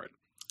pay for it.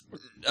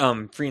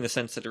 Free in the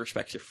sense that it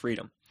respects your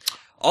freedom.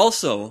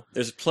 Also,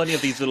 there's plenty of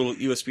these little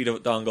USB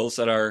dongles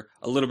that are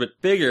a little bit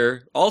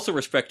bigger, also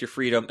respect your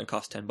freedom, and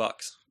cost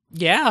 $10.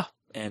 Yeah.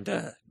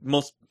 And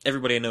most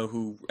everybody I know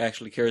who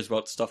actually cares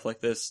about stuff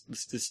like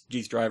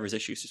these drivers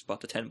issues, just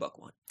bought the $10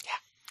 one.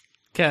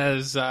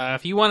 Because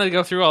if you want to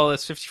go through all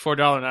this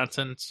 $54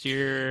 nonsense,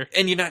 you're...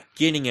 And you're not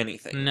getting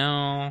anything.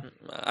 No.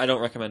 I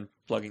don't recommend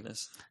plugging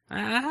this.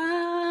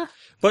 Ah,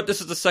 But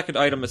this is the second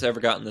item that's ever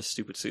gotten this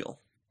stupid seal.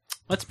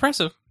 that's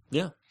impressive.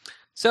 Yeah.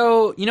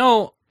 So,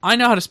 I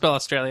know how to spell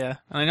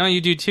Australia, and I know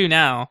you do too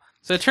now.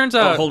 So it turns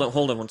out... hold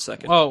on 1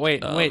 second. Oh,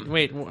 wait.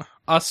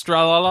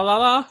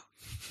 Australia.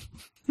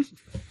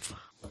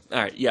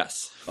 Alright,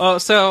 yes. Oh,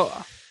 so...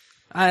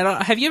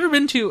 have you ever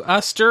been to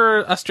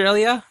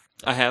Australia?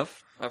 I have.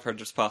 I've heard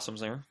there's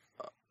possums there.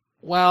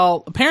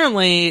 Well,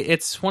 apparently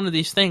it's one of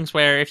these things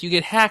where if you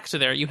get hacked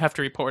there, you have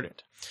to report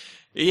it.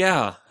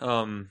 Yeah,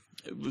 I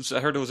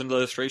heard it was an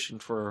illustration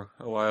for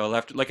a while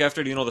after the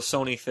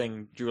Sony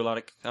thing drew a lot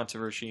of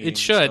controversy. It and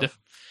should.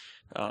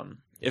 stuff.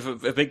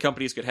 If big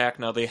companies get hacked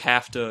now, they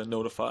have to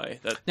notify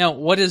that. Now,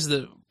 what is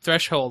the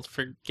threshold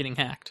for getting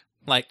hacked?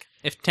 Like,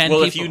 if 10 Well,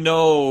 people... if you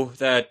know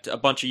that a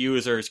bunch of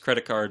users'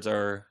 credit cards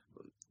are,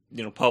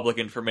 public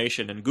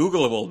information and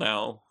Googleable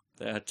now,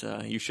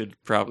 that you should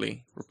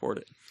probably report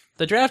it.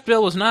 The draft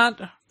bill was not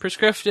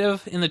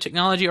prescriptive in the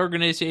technology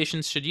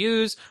organizations should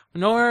use,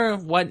 nor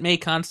what may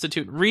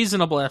constitute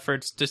reasonable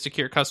efforts to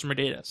secure customer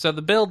data. So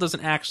the bill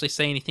doesn't actually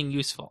say anything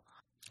useful.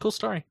 Cool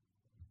story.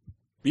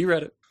 You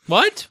read it.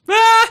 What?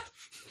 Ah!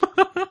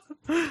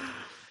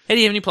 Hey, do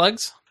you have any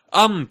plugs?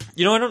 I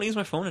don't use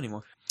my phone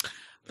anymore.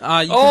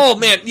 You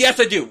Man, yes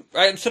I do.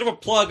 Instead of a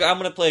plug, I'm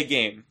gonna play a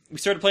game. We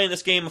started playing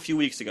this game a few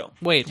weeks ago.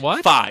 Wait,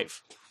 what?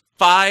 5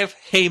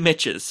 Hey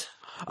Mitches.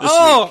 This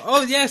week.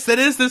 Oh, yes, that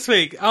is this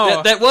week.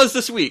 Oh, That was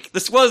this week.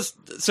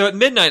 So at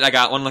midnight I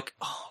got one. Like,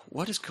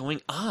 what is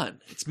going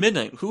on? It's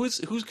midnight. Who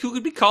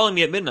could be calling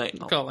me at midnight?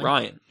 Oh, Calling.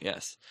 Ryan.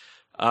 Yes.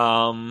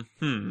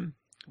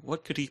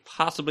 What could he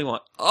possibly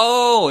want?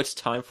 Oh, it's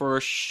time for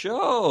a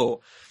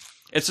show.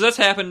 And so that's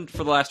happened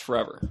for the last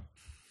forever.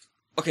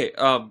 Okay.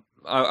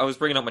 I was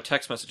bringing up my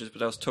text messages, but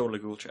that was totally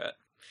Google Chat.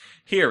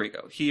 Here we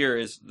go. Here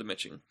is the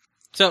Mitching.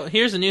 so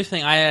here's a new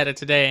thing I added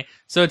today.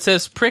 So it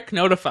says prick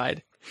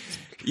notified.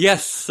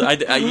 Yes, I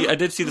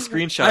did see the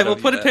screenshot. I will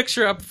of put a that.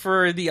 picture up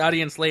for the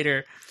audience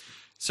later.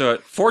 So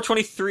at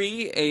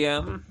 4:23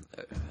 a.m.,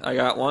 I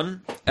got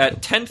one.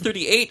 At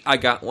 10:38, I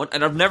got one,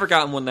 and I've never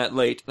gotten one that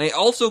late. And I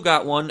also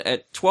got one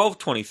at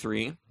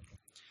 12:23,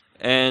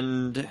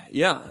 and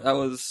yeah,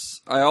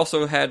 I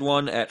also had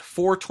one at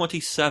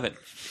 4:27.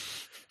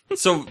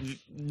 So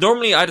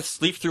normally I'd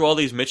sleep through all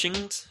these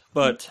Mitchings,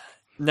 but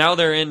now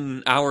they're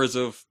in hours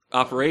of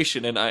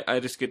operation, and I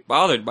just get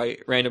bothered by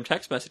random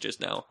text messages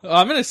now. Oh,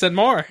 I'm going to send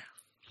more.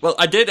 Well,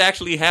 I did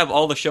actually have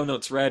all the show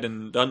notes read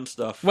and done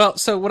stuff. Well,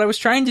 so what I was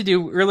trying to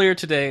do earlier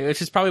today,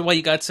 which is probably why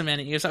you got so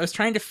many, is I was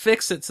trying to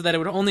fix it so that it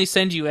would only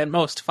send you at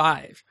most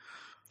 5.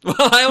 Well,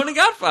 I only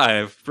got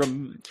 5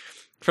 from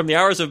the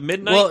hours of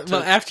midnight.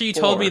 Well, after you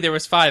told me 4. there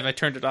was 5, I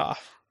turned it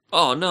off.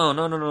 Oh no!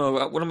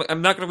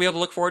 I'm not going to be able to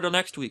look forward to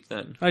next week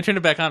then. I turned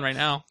it back on right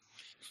now.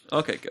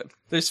 Okay, good.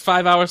 There's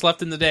 5 hours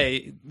left in the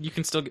day. You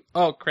can still get...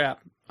 Oh,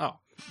 crap. Oh.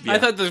 Yeah. I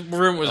thought the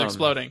room was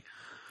exploding.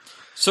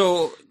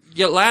 So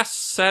yeah,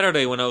 last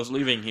Saturday when I was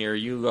leaving here,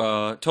 you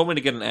told me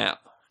to get an app.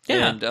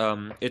 Yeah.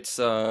 And it's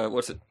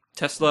what's it?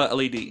 Tesla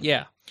LED.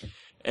 Yeah.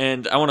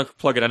 And I want to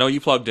plug it. I know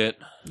you plugged it.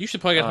 You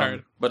should plug it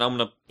hard. But I'm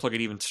going to plug it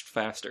even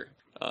faster.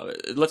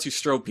 It lets you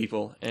strobe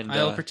people, and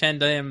I'll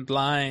pretend I am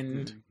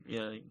blind.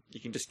 yeah, you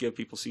can just give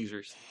people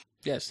seizures.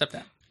 Yeah, step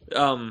that.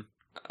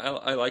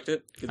 I liked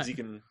it because you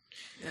can,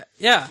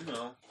 Yeah.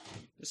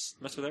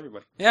 just mess with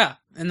everybody. Yeah.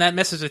 And that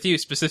messes with you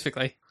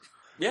specifically.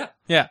 Yeah.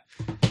 Yeah.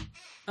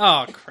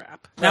 Oh,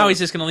 crap. Now he's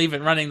just going to leave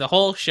it running the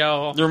whole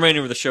show. The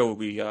remainder of the show will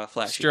be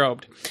flashy.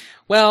 Strobed.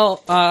 Well,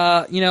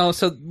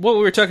 so what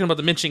we were talking about,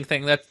 the Mitching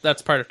thing,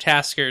 that's part of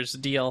Tasker's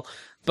deal.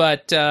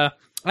 But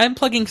I'm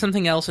plugging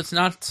something else. It's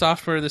not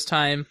software this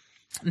time.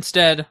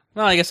 Instead,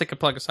 well, I guess I could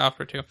plug a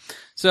software too.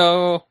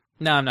 So,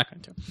 no, I'm not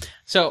going to.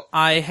 So,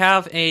 I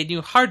have a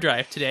new hard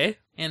drive today,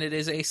 and it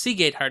is a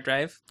Seagate hard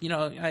drive. You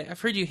know, I've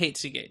heard you hate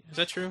Seagate. Is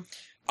that true?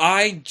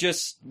 I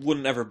just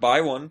wouldn't ever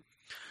buy one.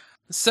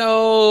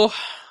 So,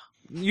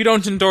 you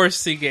don't endorse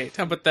Seagate.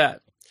 How about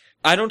that?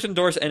 I don't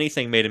endorse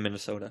anything made in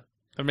Minnesota.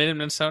 They're made in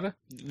Minnesota?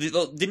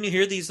 Didn't you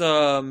hear these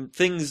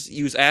things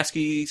use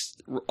ASCII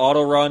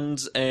auto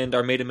runs and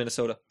are made in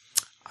Minnesota?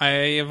 I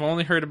have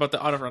only heard about the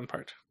autorun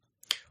part.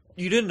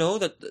 You didn't know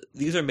that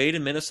these are made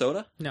in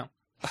Minnesota? No.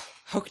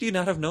 How could you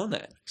not have known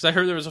that? Because I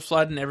heard there was a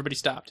flood and everybody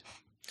stopped.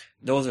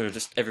 Those are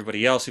just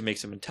everybody else who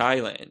makes them in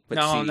Thailand. But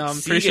No, see,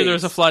 I'm pretty sure there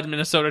was a flood in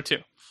Minnesota too.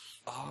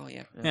 Oh,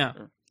 yeah. Yeah.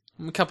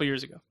 A couple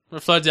years ago.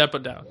 The floods up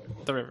and down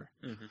the river.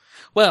 Mhm.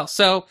 Well,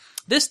 so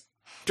this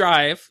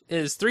drive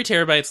is 3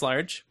 terabytes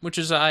large, which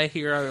is, I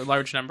hear, a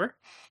large number.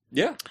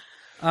 Yeah.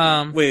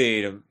 Um,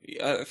 Wait,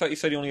 I thought you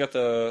said you only got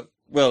the...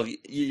 Well,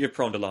 you're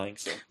prone to lying,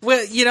 so...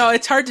 well, you know,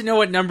 it's hard to know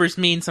what numbers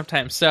mean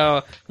sometimes,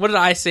 so what did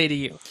I say to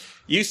you?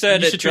 You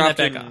said You it should turn that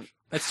dropped back in... off.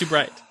 That's too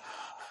bright.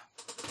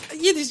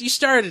 You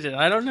started it.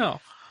 I don't know.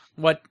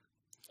 What?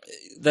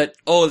 This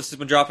has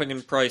been dropping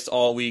in price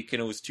all week,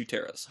 and it was 2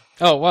 teras.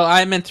 Oh, well,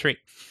 I meant 3.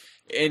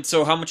 And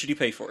so how much did you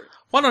pay for it?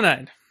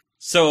 109.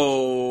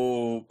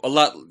 So, a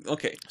lot...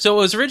 Okay. So it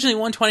was originally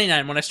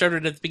 129 when I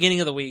started at the beginning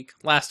of the week,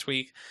 last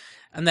week.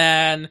 And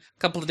then a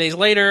couple of days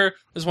later, it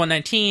was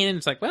 119, and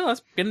it's like, well,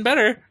 that's getting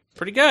better.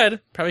 Pretty good.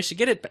 Probably should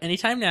get it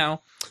anytime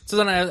now. So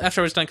then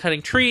after I was done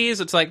cutting trees,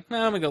 it's like,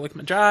 well, I'm going to go look at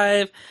my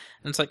drive.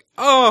 And it's like,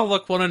 oh,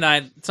 look,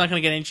 109. It's not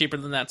going to get any cheaper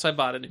than that, so I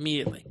bought it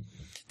immediately.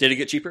 Did it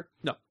get cheaper?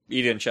 No.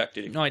 You didn't check,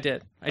 did you? No, I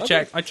did. I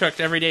Okay.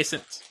 checked every day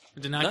since.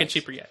 It did not get Nice.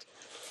 cheaper yet.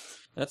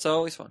 That's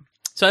always fun.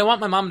 So I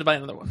want my mom to buy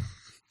another one.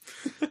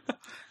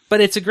 But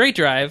it's a great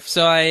drive,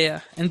 so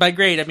and by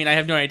great, I mean I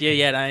have no idea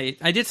yet.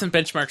 I did some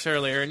benchmarks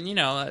earlier, and, you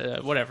know,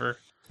 whatever.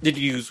 Did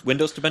you use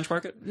Windows to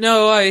benchmark it?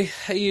 No, I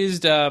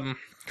used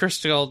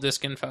Crystal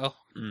Disk Info.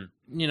 Mm.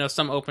 You know,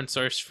 some open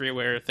source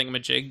freeware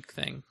thingamajig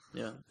thing.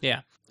 Yeah.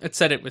 Yeah. It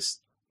said it was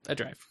a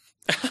drive.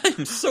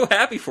 I'm so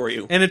happy for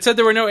you. And it said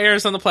there were no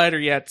errors on the platter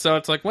yet, so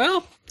it's like,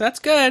 well, that's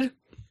good.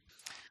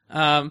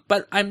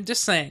 But I'm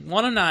just saying,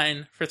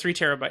 109 for 3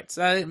 terabytes.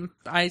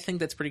 I think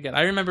that's pretty good.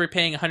 I remember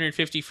paying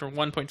 $150 for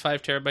 1.5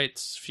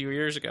 terabytes a few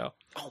years ago.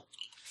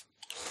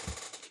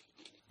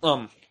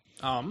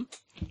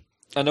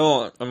 I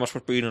know I'm not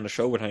supposed to be eating on the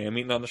show, but I am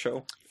eating on the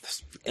show.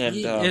 And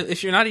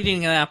if you're not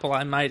eating an apple,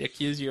 I might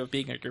accuse you of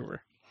being a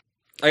goober.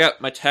 I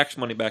got my tax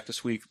money back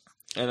this week,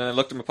 and I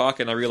looked in my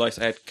pocket and I realized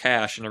I had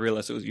cash, and I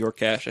realized it was your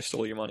cash. I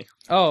stole your money.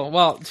 Oh,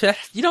 well,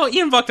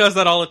 Ian Buck does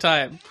that all the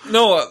time.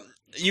 No,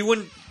 you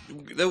wouldn't.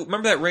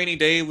 Remember that rainy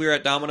day we were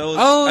at Domino's?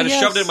 Oh, I just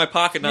yes. shoved it in my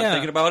pocket, not Yeah.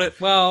 thinking about it.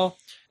 Well,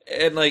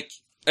 And, like,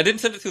 I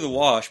didn't send it through the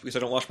wash because I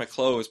don't wash my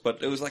clothes,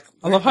 but it was like,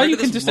 I love how where you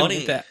did can this just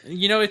money? admit that.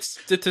 You know, it's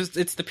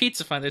the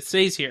pizza fund. It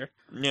stays here.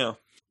 Yeah.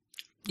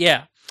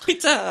 Yeah.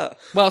 Pizza!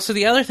 Well, so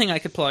the other thing I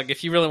could plug,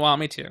 if you really want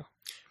me to.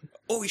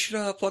 Oh, we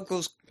should plug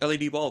those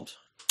LED bulbs.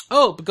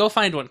 Oh, but go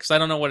find one, because I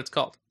don't know what it's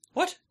called.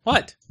 What?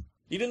 What?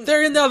 You didn't...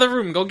 They're in the other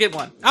room. Go get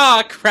one.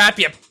 Ah, crap,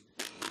 you...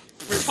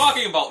 We're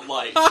talking about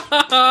light.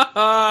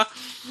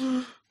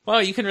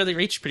 Well, you can really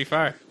reach pretty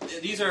far.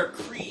 These are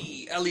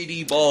Cree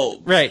LED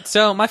bulbs. Right,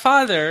 so my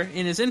father,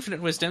 in his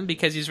infinite wisdom,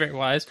 because he's very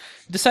wise,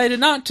 decided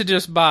not to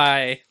just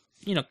buy,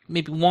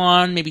 maybe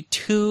one, maybe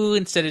two,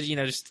 instead of,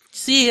 just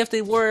see if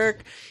they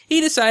work. He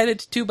decided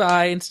to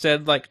buy,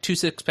 instead, like, 2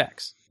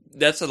 6-packs.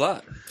 That's a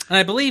lot. And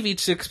I believe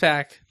each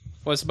 6-pack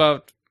was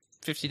about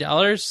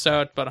 $50,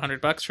 so it's about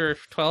 $100 for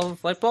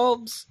 12 light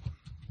bulbs.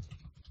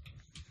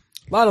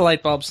 A lot of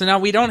light bulbs. So now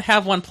we don't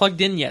have one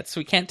plugged in yet,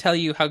 so we can't tell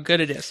you how good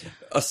it is.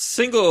 A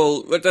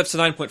single... That's a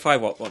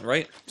 9.5 watt one,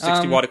 right?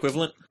 60 watt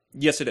equivalent?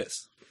 Yes, it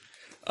is.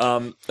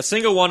 A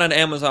single one on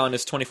Amazon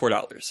is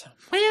 $24.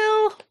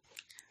 Well,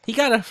 he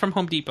got it from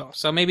Home Depot,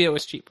 so maybe it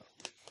was cheap.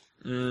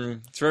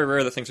 It's very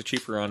rare that things are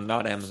cheaper on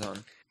not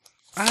Amazon.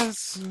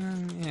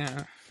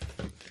 Yeah.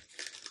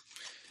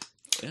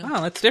 Yeah.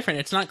 Oh, that's different.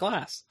 It's not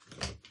glass.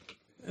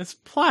 It's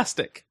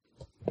plastic.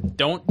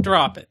 Don't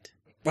drop it.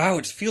 Wow,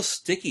 it feels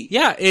sticky.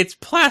 Yeah, it's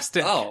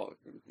plastic. Oh,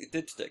 it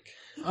did stick.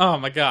 Oh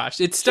my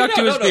gosh. It's stuck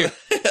to his beard.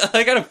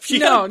 I got a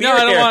No, I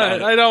don't want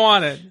it. I don't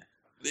want it.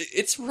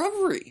 It's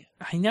rubbery.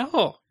 I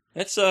know.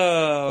 It's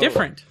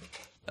Different.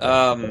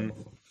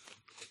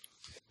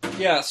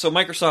 Yeah, so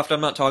Microsoft,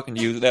 I'm not talking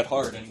to you that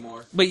hard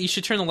anymore. But you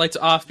should turn the lights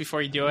off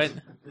before you do it.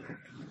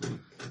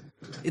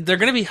 They're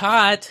gonna be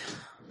hot.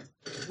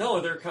 No,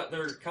 they're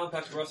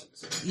compact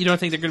fluorescents. You don't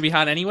think they're gonna be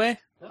hot anyway?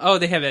 Oh,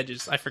 they have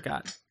edges. I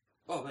forgot.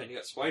 Oh man, you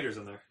got spiders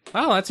in there.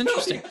 Oh, that's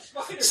interesting. You got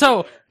spiders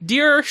So, in there.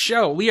 dear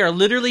show, we are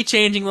literally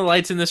changing the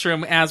lights in this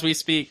room as we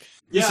speak.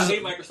 Yeah, This is, hey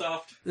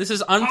Microsoft. this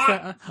is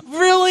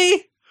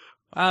Really?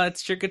 Wow, it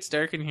sure gets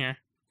dark in here.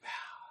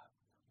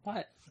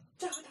 What?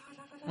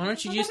 Why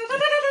don't you just...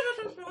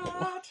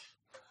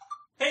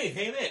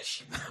 Hey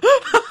Mitch.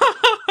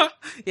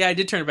 Yeah, I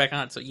did turn it back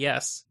on, so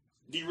yes.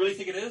 Do you really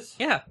think it is?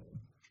 Yeah.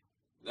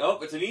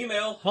 Nope, it's an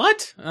email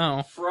What?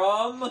 Oh.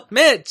 from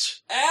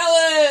Mitch!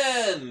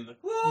 Alan.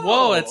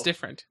 Whoa, that's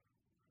different.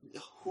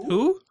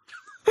 Who?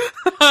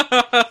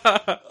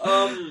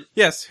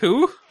 Yes,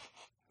 who?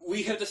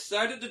 We have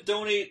decided to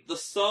donate the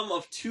sum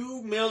of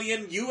 $2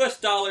 million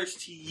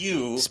to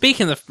you,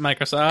 Speaking of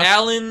Microsoft,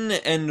 Alan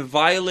and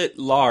Violet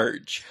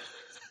Large.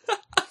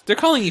 they're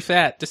calling you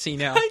fat to see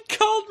now. I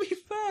called me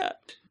fat.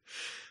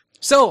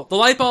 So, the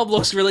light bulb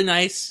looks really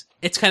nice.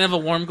 It's kind of a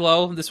warm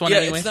glow, this one Yeah,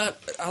 anyway. it's not.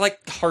 I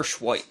like harsh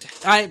white.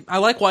 I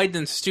like white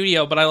in the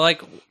studio, but I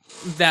like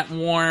that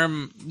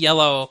warm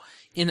yellow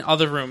in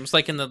other rooms,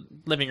 like in the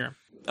living room.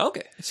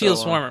 Okay, It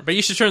feels warmer, but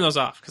you should turn those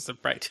off because they're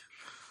bright.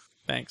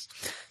 Thanks.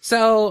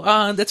 So,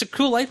 that's a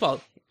cool light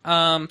bulb.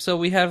 So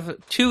we have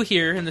 2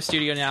 here in the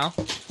studio now,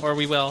 or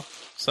we will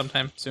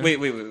sometime soon. Wait.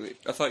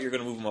 I thought you were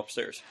going to move them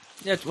upstairs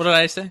Yeah, what did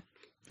I say?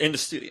 in the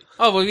studio.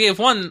 Oh, well, we have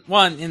one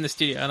in the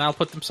studio, and I'll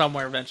put them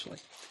somewhere eventually.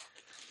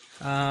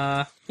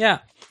 Yeah.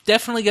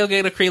 Definitely go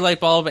get a Cree light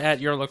bulb at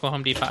your local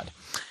Home Depot.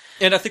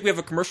 And I think we have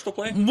a commercial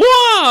play.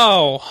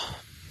 Whoa!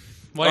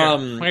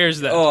 Where's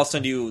that? Oh, I'll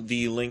send you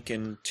the link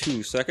in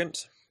 2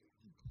 seconds.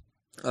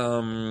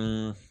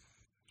 You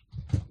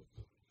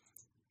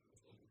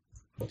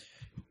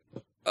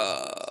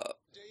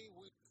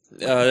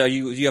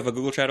have a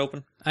Google chat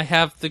open? I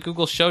have the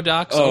Google Show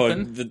Docs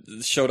open.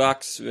 The show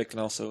docs. It can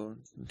also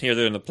here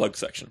they're in the plug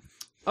section.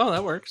 Oh,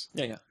 that works.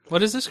 Yeah.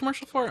 What is this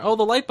commercial for? Oh,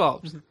 the light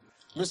bulbs.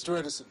 Mr.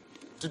 Edison,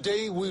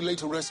 today we lay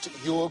to rest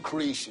your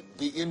creation,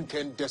 the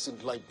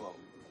incandescent light bulb.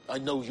 I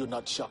know you're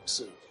not shocked,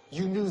 sir.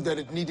 You knew that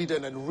it needed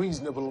an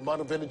unreasonable amount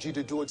of energy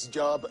to do its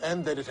job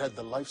and that it had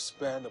the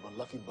lifespan of a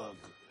lucky bug.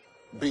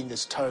 Being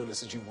as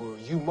tireless as you were,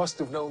 you must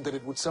have known that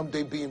it would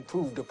someday be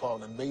improved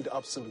upon and made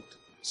obsolete.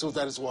 So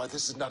that is why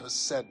this is not a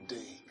sad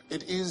day.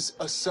 It is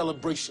a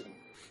celebration.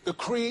 The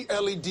Cree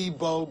LED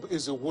bulb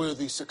is a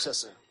worthy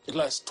successor. It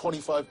lasts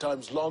 25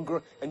 times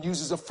longer and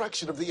uses a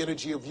fraction of the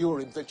energy of your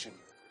invention.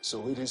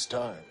 So it is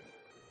time.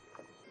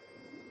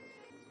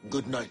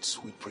 Good night,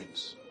 sweet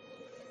prince.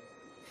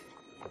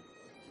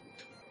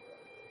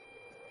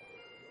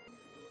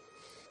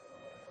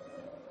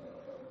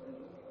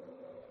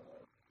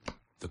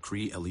 The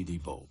Cree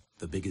LED bulb,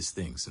 the biggest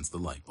thing since the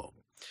light bulb.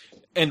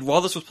 And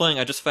while this was playing,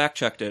 I just fact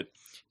checked it.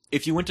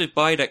 If you went to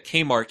buy it at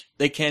Kmart,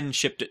 they can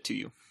ship it to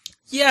you.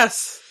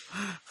 Yes!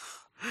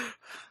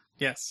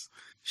 Yes.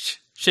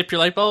 Ship your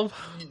light bulb?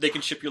 They can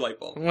ship your light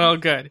bulb. Well,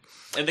 good.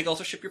 And they can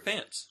also ship your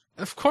pants.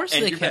 Of course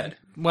And they your can. bed.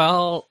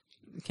 Well,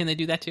 can they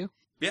do that too?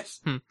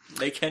 Yes.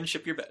 They can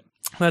ship your bed.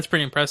 That's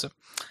pretty impressive.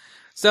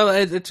 So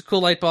it's a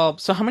cool light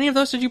bulb. So how many of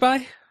those did you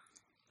buy?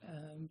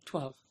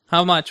 12.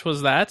 How much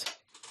was that?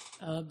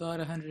 About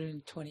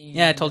 120.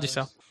 Yeah, I told you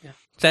so. Yeah.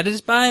 That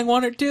is buying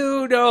 1 or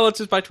 2. No, let's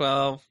just buy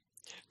 12.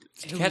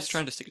 The cat's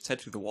trying to stick its head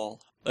through the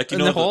wall. Like, In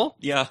the hole?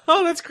 Yeah.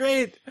 Oh, that's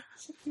great.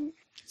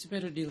 It's a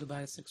better deal to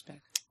buy a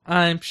 6-pack.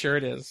 I'm sure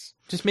it is.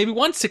 Just maybe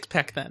 1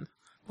 6-pack then.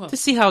 Well, To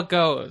see how it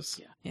goes.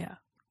 Yeah.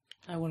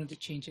 I wanted to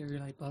change every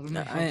light bulb in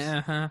my house.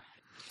 Uh-huh.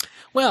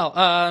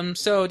 Well,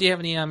 so do you have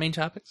any main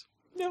topics?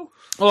 No.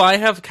 Oh, I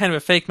have kind of a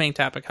fake main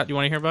topic. Do you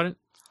want to hear about it?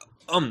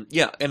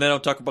 Yeah, and then I'll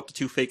talk about the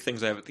 2 fake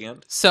things I have at the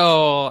end.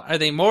 So, are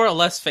they more or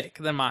less fake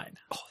than mine?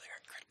 Oh, they're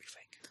incredibly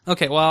fake.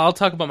 Okay, well, I'll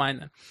talk about mine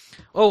then.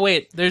 Oh,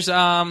 wait, there's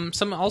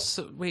some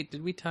also... Wait,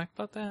 did we talk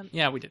about that?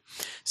 Yeah, we did.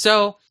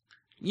 So,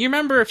 you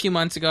remember a few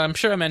months ago, I'm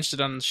sure I mentioned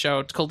it on the show,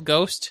 it's called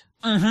Ghost?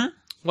 Mm-hmm.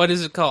 What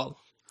is it called?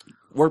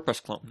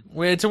 WordPress clone.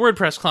 Well, it's a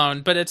WordPress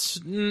clone, but it's...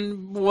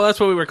 well,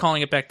 that's what we were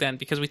calling it back then,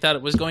 because we thought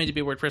it was going to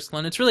be a WordPress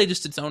clone. It's really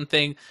just its own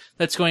thing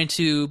that's going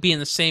to be in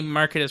the same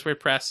market as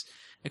WordPress,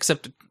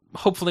 except it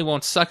hopefully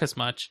won't suck as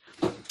much.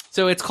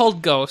 So it's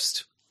called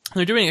Ghost.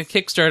 They're doing a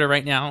Kickstarter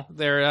right now.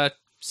 They're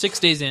 6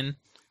 days in,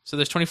 so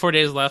there's 24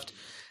 days left.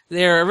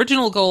 Their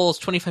original goal is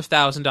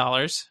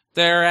 $25,000.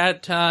 They're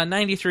at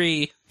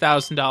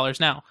 $93,000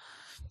 now.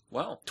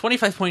 Wow.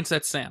 25 points,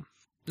 that's Sam.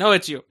 No,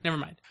 it's you. Never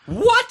mind.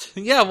 What?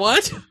 Yeah,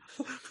 what?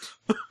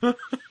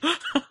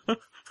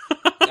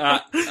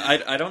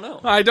 I don't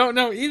know. I don't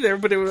know either,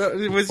 but it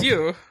was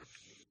you.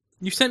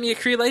 You sent me a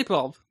Cree light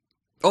bulb.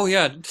 Oh,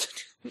 yeah.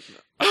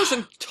 I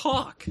wasn't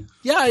talk.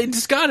 Yeah, I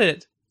just got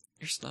it.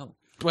 You're slow.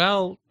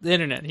 Well, the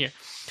internet here.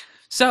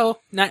 So,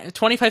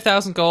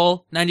 25,000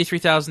 goal,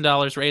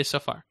 $93,000 raised so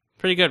far.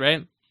 Pretty good,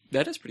 right?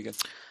 That is pretty good.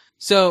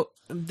 So,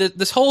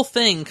 this whole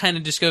thing kind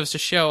of just goes to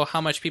show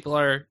how much people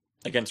are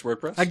Against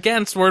WordPress?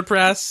 against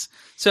WordPress.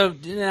 So,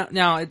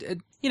 now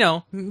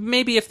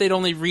maybe if they'd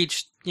only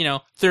reached,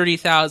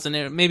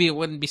 30,000, maybe it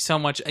wouldn't be so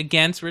much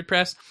against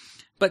WordPress.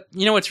 But,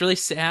 what's really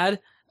sad?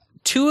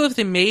 2 of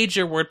the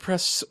major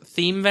WordPress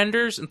theme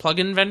vendors and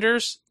plugin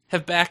vendors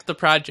have backed the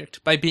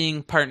project by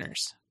being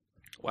partners.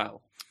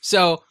 Wow.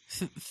 So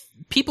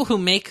people who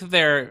make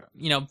their,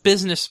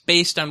 business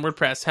based on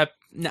WordPress have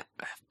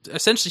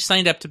essentially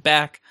signed up to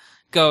back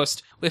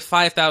Ghost with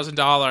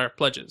 $5,000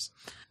 pledges.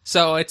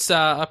 So it's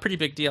a pretty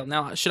big deal.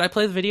 Now, should I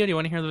play the video? Do you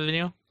want to hear the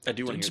video? I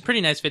do want to It's hear a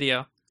pretty nice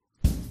video.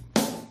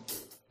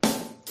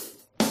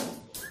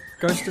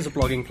 Ghost is a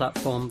blogging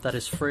platform that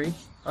is free,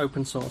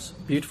 open source,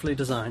 beautifully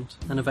designed,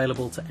 and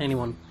available to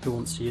anyone who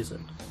wants to use it.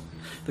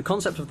 The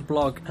concept of the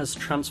blog has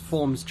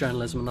transformed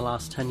journalism in the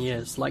last 10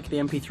 years. Like the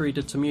MP3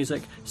 did to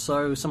music,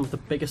 so some of the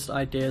biggest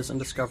ideas and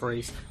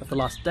discoveries of the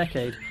last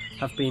decade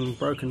have been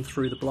broken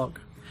through the blog.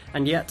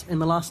 And yet, in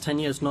the last 10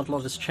 years, not a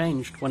lot has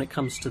changed when it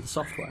comes to the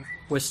software.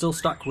 We're still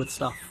stuck with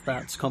stuff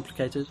that's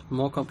complicated,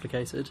 more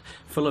complicated,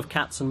 full of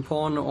cats and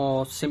porn,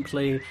 or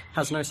simply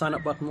has no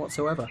sign-up button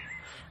whatsoever.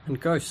 And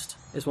Ghost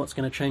is what's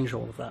going to change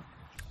all of that.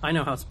 I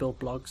know how to build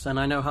blogs, and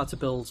I know how to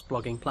build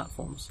blogging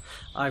platforms.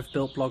 I've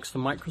built blogs for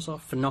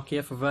Microsoft, for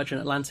Nokia, for Virgin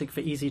Atlantic,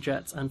 for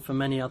EasyJet, and for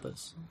many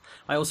others.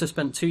 I also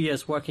spent 2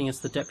 years working as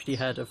the deputy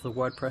head of the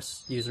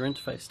WordPress user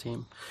interface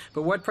team.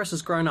 But WordPress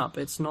has grown up.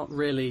 It's not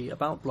really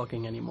about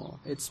blogging anymore.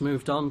 It's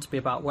moved on to be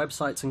about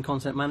websites and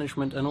content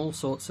management and all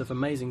sorts of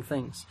amazing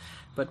things.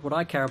 But what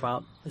I care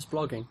about is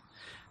blogging.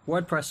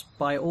 WordPress,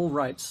 by all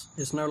rights,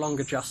 is no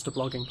longer just a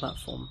blogging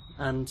platform,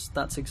 and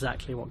that's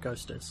exactly what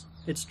Ghost is.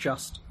 It's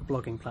just a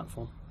blogging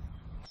platform.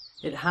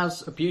 It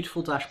has a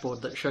beautiful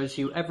dashboard that shows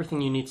you everything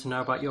you need to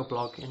know about your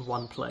blog in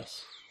one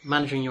place.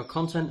 Managing your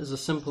content is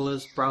as simple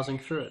as browsing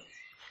through it.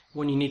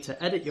 When you need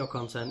to edit your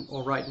content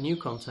or write new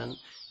content,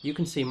 you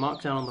can see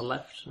Markdown on the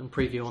left and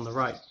Preview on the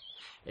right.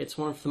 It's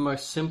one of the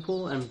most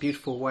simple and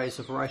beautiful ways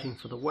of writing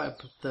for the web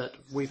that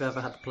we've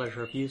ever had the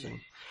pleasure of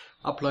using.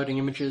 Uploading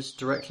images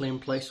directly in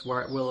place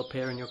where it will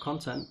appear in your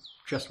content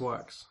just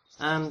works.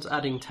 And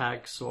adding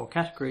tags or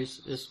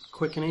categories is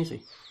quick and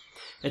easy.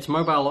 It's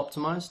mobile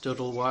optimized,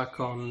 it'll work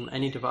on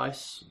any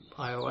device,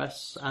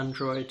 iOS,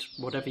 Android,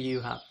 whatever you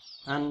have.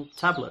 And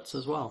tablets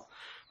as well.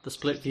 The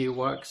split view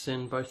works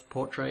in both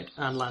portrait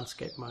and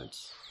landscape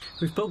modes.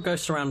 We've built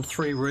Ghost around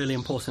 3 really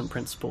important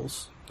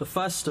principles. The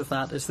first of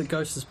that is that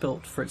Ghost is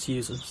built for its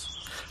users.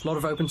 A lot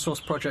of open source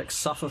projects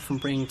suffer from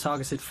being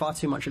targeted far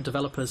too much at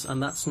developers,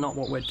 and that's not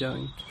what we're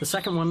doing. The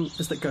second one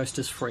is that Ghost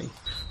is free.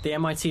 The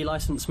MIT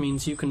license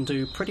means you can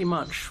do pretty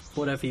much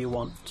whatever you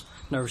want.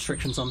 No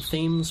restrictions on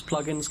themes,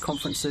 plugins,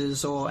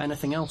 conferences, or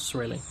anything else,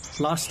 really.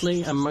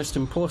 Lastly, and most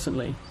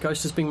importantly,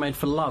 Ghost is being made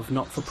for love,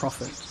 not for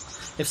profit.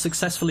 If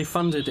successfully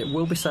funded, it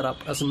will be set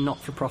up as a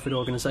not-for-profit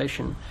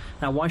organisation.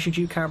 Now, why should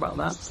you care about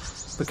that?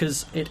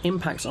 Because it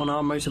impacts on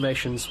our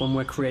motivations when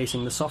we're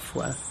creating the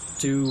software.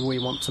 Do we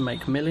want to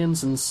make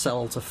millions and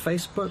sell to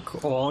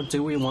Facebook, or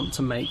do we want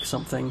to make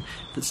something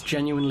that's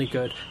genuinely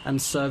good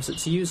and serves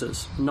its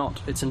users,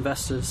 not its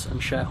investors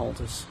and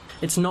shareholders?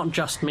 It's not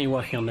just me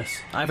working on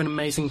this. I have an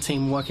amazing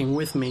team working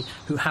with me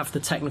who have the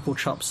technical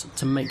chops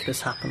to make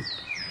this happen.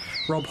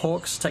 Rob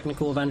Hawks,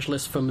 technical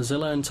evangelist for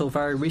Mozilla until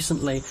very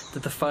recently,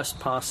 did the first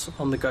pass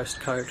on the Ghost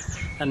code.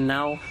 And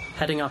now,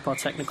 heading up our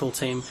technical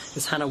team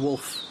is Hannah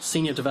Wolf,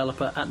 senior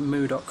developer at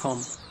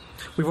Moo.com.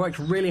 We've worked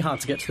really hard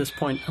to get to this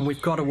point, and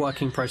we've got a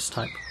working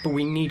prototype, but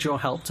we need your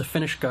help to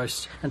finish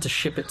Ghost and to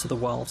ship it to the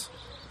world.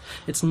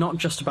 It's not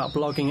just about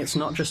blogging, it's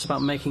not just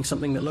about making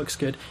something that looks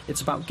good,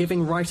 it's about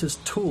giving writers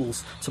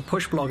tools to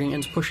push blogging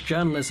and to push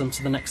journalism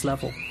to the next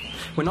level.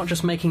 We're not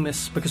just making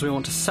this because we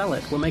want to sell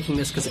it, we're making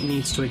this because it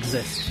needs to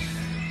exist.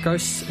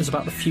 Ghosts is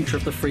about the future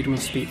of the freedom of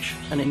speech,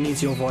 and it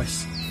needs your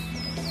voice.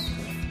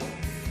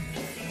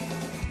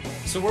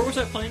 So where was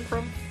that playing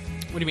from?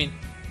 What do you mean?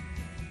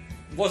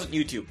 It wasn't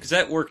YouTube, because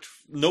that worked.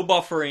 No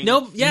buffering.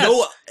 No, yes,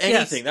 no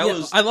anything. yes, That yeah.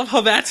 was. I love how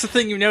that's the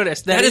thing you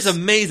noticed. That is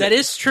amazing. That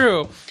is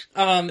true.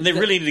 And they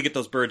really need to get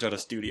those birds out of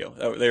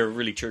studio. They were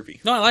really chirpy.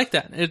 No, I like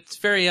that. It's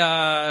very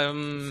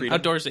outdoorsy.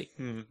 Outdoorsy.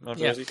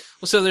 Yeah.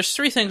 Well, so there's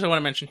 3 things I want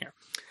to mention here.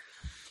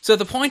 So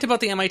the point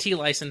about the MIT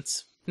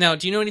license. Now,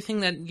 do you know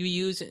anything that you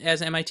use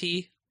as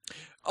MIT?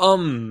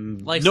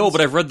 License? No, but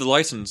I've read the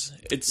license.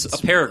 It's a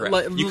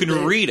paragraph. You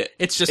can read it.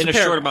 It's just in a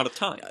short amount of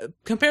time.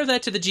 Compare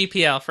that to the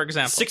GPL, for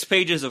example. 6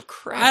 pages of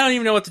crap. I don't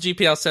even know what the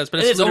GPL says, but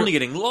and it's literally- only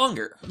getting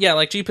longer. Yeah,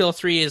 like GPL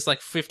 3 is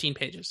like 15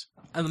 pages.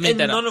 I made And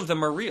that none up. of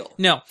them are real.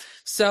 No.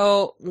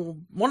 So,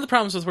 one of the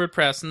problems with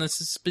WordPress, and this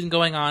has been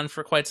going on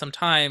for quite some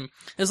time,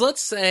 is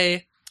let's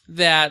say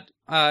that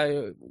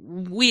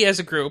we as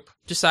a group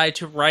decide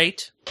to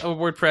write a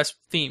WordPress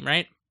theme,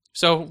 right?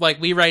 So, like,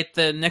 we write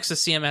the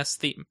Nexus CMS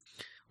theme.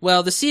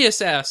 Well, the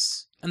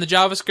CSS and the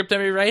JavaScript that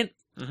we write,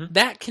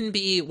 that can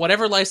be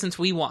whatever license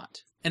we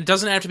want. And it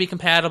doesn't have to be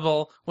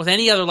compatible with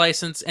any other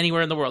license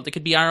anywhere in the world. It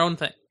could be our own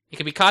thing. It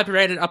could be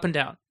copyrighted up and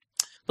down.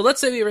 But let's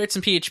say we write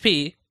some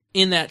PHP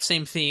in that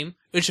same theme,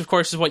 which of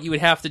course is what you would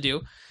have to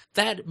do.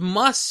 That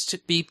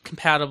must be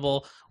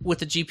compatible with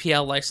the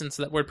GPL license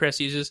that WordPress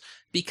uses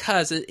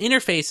because it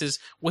interfaces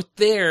with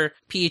their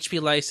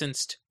PHP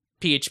licensed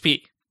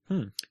PHP.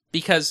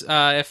 Because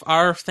if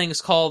our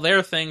things call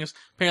their things,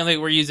 apparently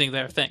we're using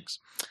their things.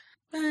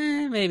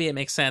 Maybe it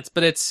makes sense,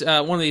 but it's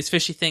one of these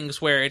fishy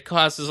things where it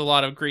causes a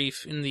lot of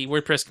grief in the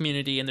WordPress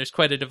community, and there's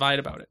quite a divide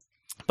about it.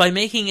 By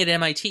making it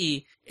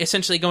MIT,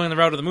 essentially going the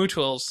route of the Moo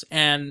tools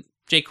and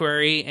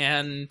jQuery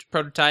and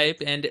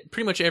Prototype and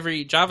pretty much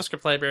every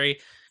JavaScript library,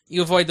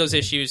 you avoid those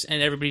issues,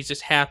 and everybody's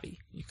just happy.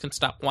 You can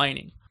stop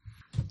whining.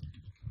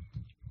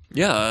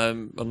 Yeah,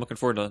 I'm looking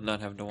forward to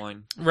not having to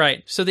whine.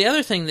 Right. So the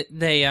other thing that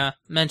they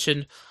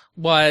mentioned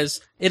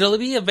was it'll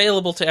be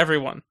available to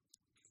everyone.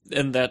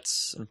 And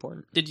that's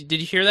important. Did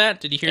you hear that?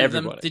 Did you hear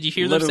Everybody. them? Did you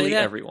hear them say Literally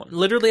that? everyone.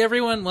 Literally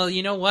everyone. Well,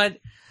 you know what?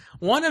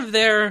 One of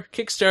their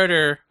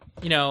Kickstarter,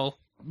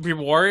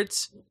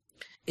 rewards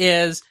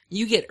is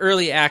you get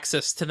early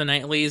access to the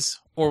nightlies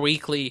or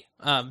weekly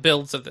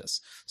builds of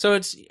this. So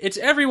it's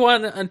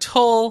everyone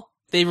until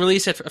they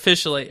release it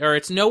officially, or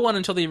it's no one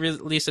until they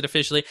release it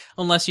officially,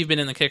 unless you've been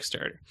in the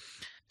Kickstarter.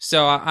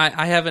 So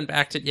I haven't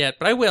backed it yet,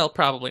 but I will.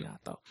 Probably not,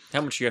 though.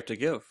 How much do you have to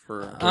give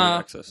for early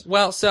access?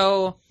 Well,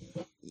 so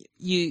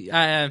you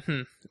have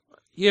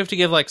to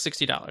give like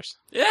 $60.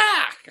 Yeah!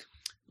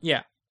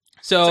 Yeah.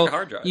 So It's like a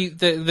hard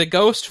drive. the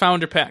Ghost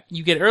Founder Pack,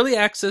 you get early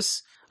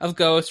access of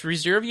Ghost,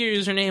 reserve your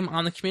username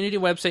on the community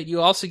website.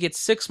 You also get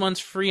 6 months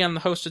free on the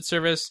hosted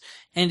service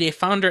and a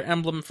founder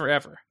emblem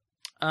forever.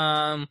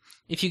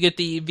 If you get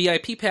the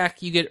VIP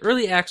pack, you get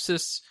early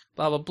access,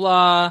 blah, blah,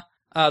 blah.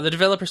 The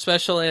developer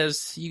special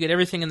is you get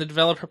everything in the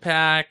developer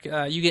pack.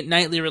 You get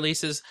nightly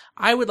releases.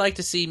 I would like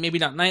to see, maybe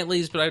not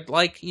nightlies, but I'd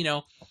like,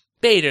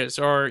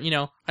 betas, or,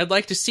 I'd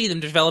like to see them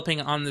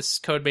developing on this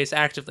code base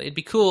actively. It'd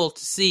be cool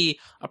to see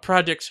a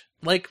project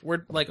like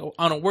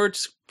on a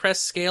WordPress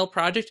scale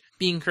project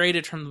being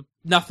created from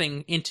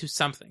nothing into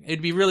something.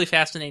 It'd be really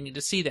fascinating to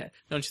see that,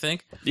 don't you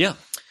think? Yeah.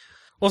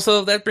 Well,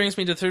 so that brings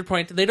me to the third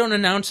point. They don't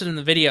announce it in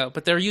the video,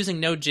 but they're using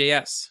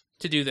Node.js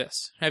to do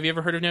this. Have you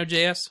ever heard of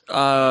Node.js?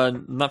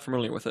 Not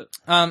familiar with it.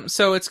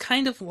 So it's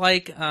kind of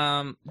like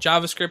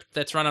JavaScript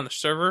that's run on the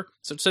server.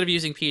 So instead of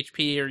using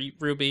PHP or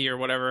Ruby or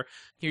whatever,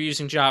 you're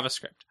using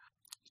JavaScript.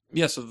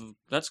 Yeah, so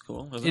that's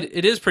cool, isn't it?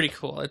 It is pretty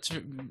cool. It's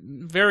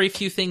very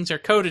few things are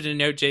coded in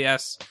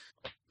Node.js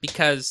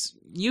because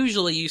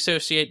usually you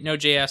associate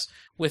Node.js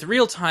with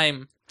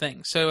real-time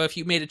things. So if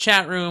you made a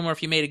chat room or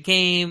if you made a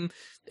game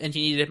and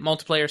you needed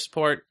multiplayer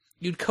support,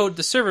 you'd code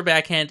the server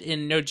backend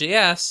in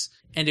Node.js,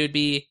 and it would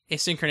be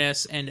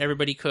asynchronous, and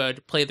everybody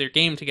could play their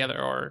game together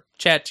or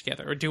chat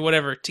together or do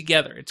whatever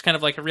together. It's kind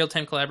of like a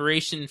real-time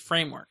collaboration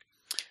framework.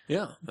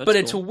 Yeah, that's But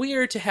it's cool.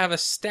 weird to have a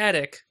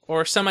static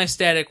or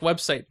semi-static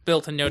website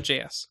built in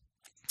Node.js.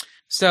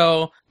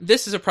 So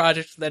this is a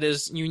project that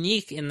is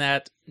unique in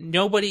that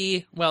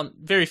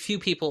very few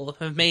people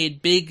have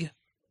made big,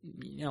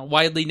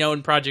 widely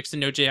known projects in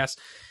Node.js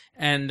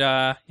and,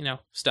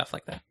 stuff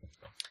like that.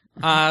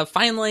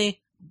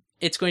 Finally,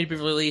 it's going to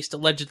be released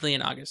allegedly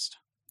in August.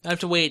 I have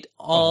to wait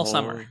all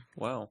summer.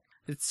 Wow.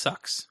 It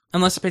sucks.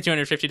 Unless I pay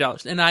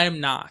 $250, and I am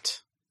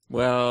not.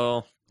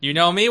 Well, You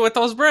know me with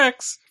those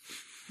bricks.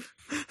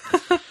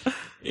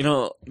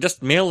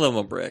 Just mail them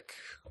a brick.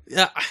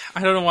 Yeah,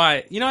 I don't know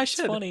why. I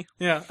should. It's funny.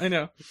 Yeah, I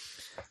know.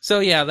 So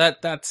yeah,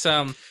 that's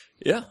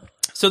Yeah.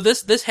 So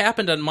this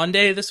happened on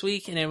Monday this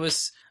week, and it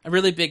was a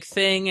really big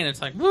thing, and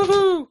it's like,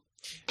 woohoo!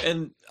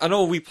 And I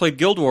know we played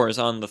Guild Wars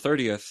on the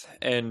 30th,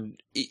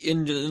 and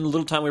in the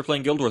little time we were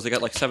playing Guild Wars, they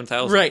got like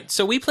 7,000. Right,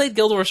 so we played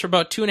Guild Wars for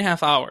about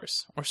 2.5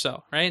 hours or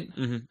so, right?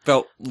 Mm-hmm.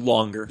 Felt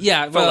longer.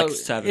 Yeah, Felt like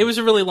 7. It was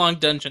a really long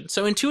dungeon.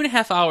 So in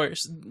 2.5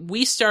 hours,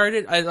 we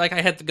started,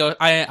 I had the Ghost,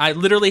 I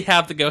literally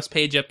have the Ghost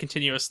page up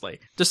continuously,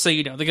 just so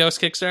you know, the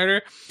Ghost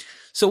Kickstarter.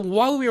 So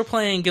while we were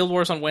playing Guild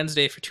Wars on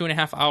Wednesday for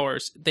 2.5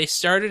 hours, they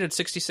started at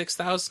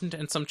 66,000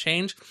 and some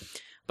change.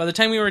 By the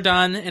time we were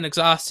done and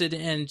exhausted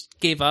and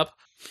gave up,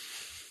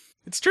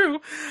 it's true,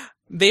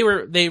 they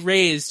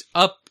raised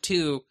up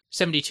to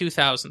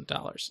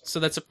 $72,000. So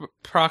that's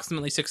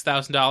approximately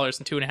 $6,000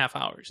 in 2.5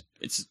 hours.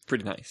 It's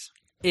pretty nice.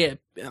 Yeah.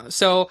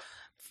 So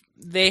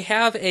they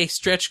have a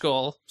stretch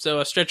goal. So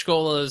a stretch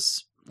goal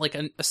is like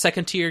a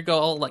second tier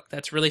goal, like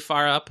that's really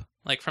far up,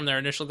 like from their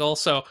initial goal.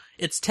 So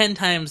it's 10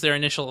 times their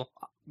initial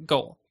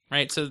goal,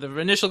 right? So the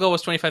initial goal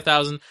was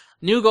 25,000.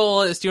 New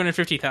goal is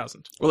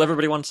 250,000. Well,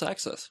 everybody wants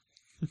access.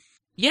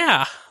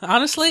 Yeah,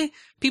 honestly,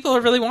 people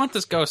really want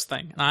this Ghost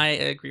thing, and I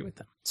agree with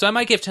them. So I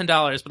might give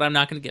 $10, but I'm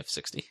not going to give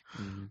 60.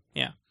 Mm-hmm.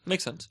 Yeah.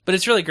 Makes sense. But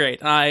it's really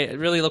great. I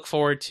really look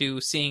forward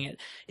to seeing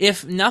it.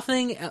 If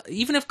nothing,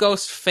 even if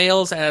Ghost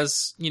fails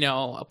as,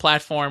 a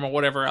platform or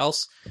whatever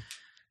else,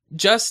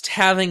 just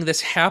having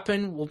this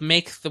happen will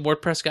make the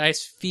WordPress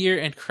guys fear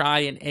and cry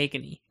in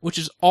agony, which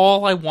is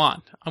all I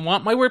want. I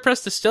want my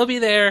WordPress to still be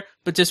there,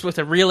 but just with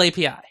a real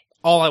API.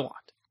 All I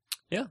want.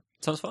 Yeah,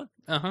 sounds fun.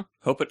 Uh-huh.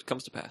 Hope it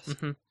comes to pass.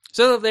 Mm-hmm.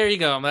 So there you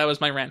go. That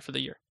was my rant for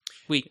the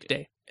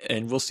day.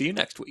 And we'll see you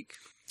next week.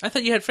 I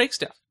thought you had fake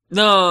stuff.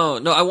 No,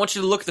 I want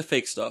you to look at the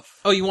fake stuff.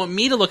 Oh, you want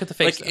me to look at the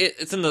fake stuff?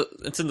 It's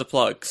in the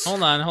plugs.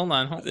 Hold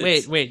on.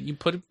 Wait. You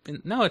put it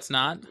in... No, it's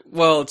not.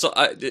 Well,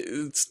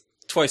 it's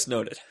twice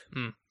noted.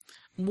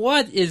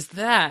 What is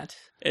that?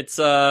 It's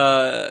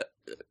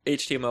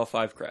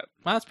HTML5 crap.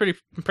 Wow, that's pretty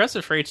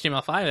impressive for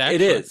HTML5. Actually,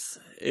 it is.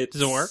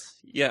 Does it work?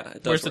 Yeah,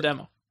 it does. Where's work. the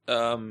demo?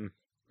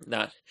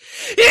 Not.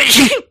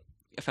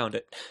 I found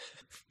it.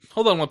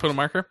 Hold on, we'll put a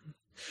marker.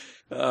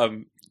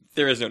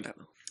 There is no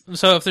demo.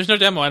 So if there's no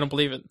demo, I don't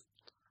believe it.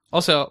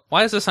 Also,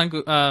 why is this on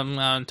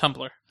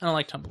Tumblr? I don't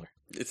like Tumblr.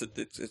 It's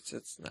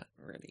not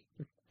really.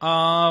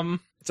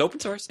 It's open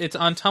source. It's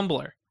on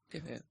Tumblr.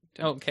 Yeah.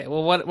 Okay.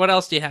 Well, what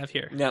else do you have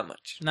here? Not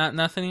much.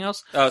 Nothing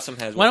else. Oh, some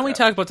Haswell. Why don't we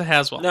talk about the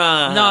Haswell?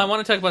 Nah. No, I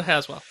want to talk about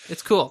Haswell.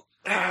 It's cool.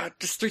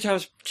 Just 3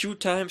 times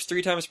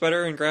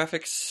better in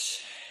graphics.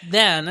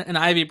 Then an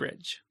Ivy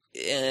Bridge.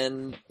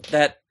 And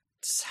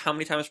that's how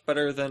many times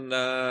better than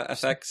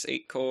FX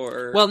 8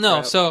 core? Well,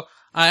 no. So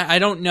I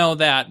don't know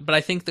that, but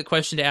I think the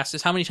question to ask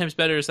is how many times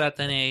better is that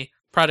than a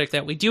product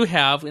that we do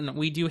have, and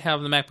we do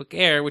have the MacBook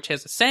Air, which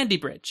has a Sandy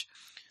Bridge.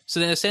 So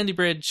the Sandy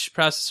Bridge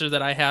processor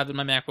that I have in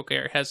my MacBook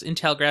Air has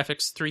Intel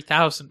Graphics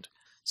 3000.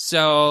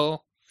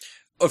 So,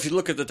 if you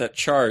look at that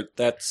chart,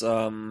 that's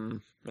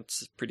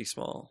pretty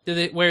small.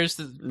 Where's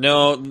the?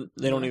 No,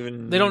 they don't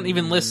even. They don't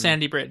even list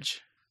Sandy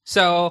Bridge.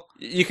 So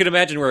you can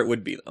imagine where it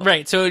would be, though.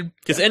 Right. So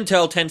because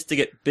Intel tends to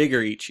get bigger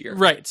each year.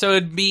 Right. So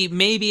it'd be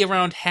maybe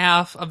around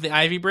half of the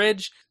Ivy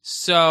Bridge.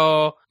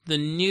 So the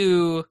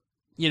new,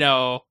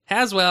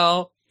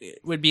 Haswell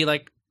would be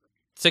like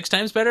 6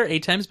 times better,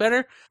 8 times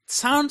better.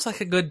 Sounds like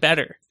a good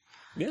better.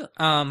 Yeah.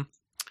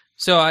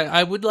 So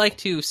I would like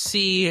to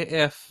see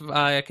if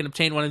I can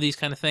obtain one of these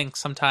kind of things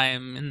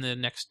sometime in the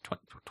next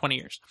 20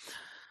 years.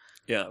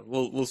 Yeah,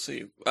 we'll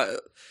see.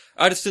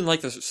 I just didn't like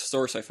the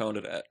source I found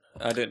it at.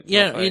 I didn't.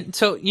 Yeah,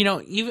 so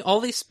even all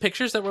these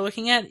pictures that we're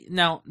looking at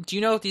now. Do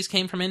you know if these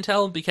came from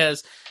Intel?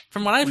 Because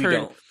from what I've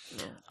heard,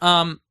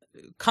 don't.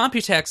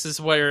 Computex is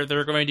where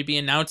they're going to be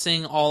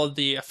announcing all of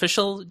the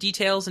official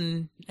details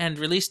and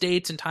release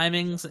dates and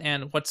timings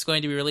and what's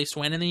going to be released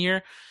when in the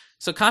year.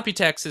 So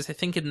Computex is, I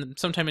think,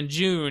 sometime in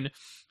June.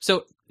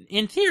 So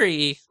in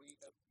theory,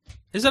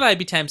 is it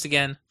IB Times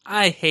again?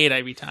 I hate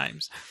IB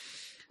Times.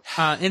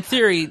 In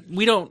theory,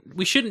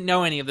 we shouldn't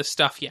know any of this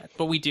stuff yet,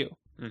 but we do.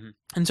 Mm-hmm.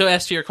 And so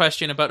as to your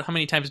question about how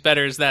many times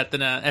better is that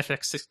than a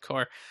FX6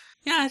 core,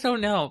 yeah, I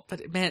don't know,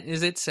 but man,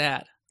 is it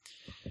sad.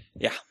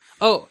 Yeah.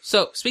 Oh,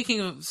 so speaking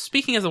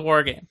of the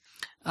war game,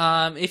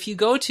 if you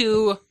go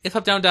to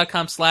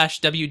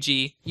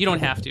ifupdown.com/WG, you don't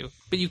have to,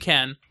 but you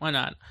can. Why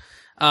not?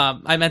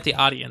 I meant the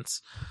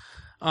audience.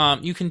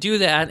 You can do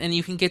that, and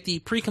you can get the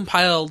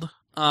precompiled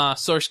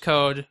source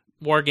code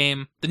war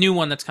game, the new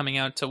one that's coming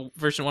out to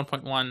version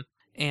 1.1.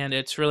 And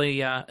it's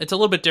really, it's a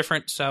little bit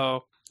different,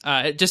 so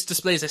it just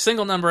displays a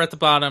single number at the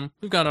bottom.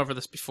 We've gone over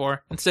this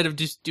before. Instead of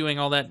just doing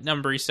all that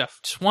numbery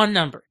stuff, just one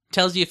number.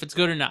 Tells you if it's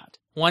good or not.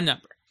 One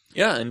number.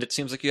 Yeah, and it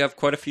seems like you have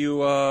quite a few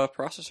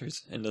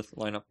processors in the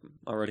lineup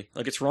already.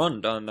 Like, it's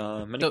run on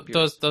many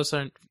computers. Those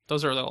are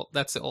the old,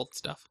 that's the old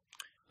stuff.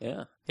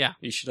 Yeah. Yeah.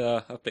 You should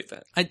update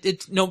that.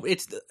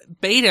 It's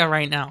beta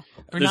right now.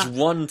 There's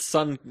one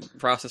Sun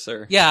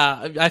processor.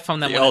 Yeah, I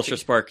found that the one. Ultra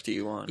Spark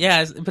T1.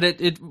 Yeah, but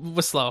it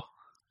was slow.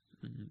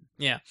 Mm-hmm.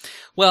 Yeah.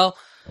 Well,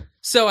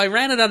 so I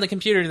ran it on the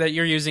computer that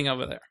you're using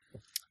over there.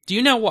 Do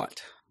you know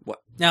what? What?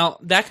 Now,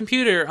 that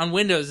computer on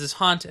Windows is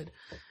haunted.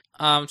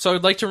 So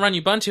I'd like to run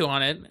Ubuntu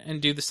on it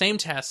and do the same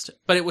test,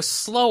 but it was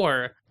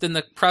slower than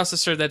the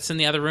processor that's in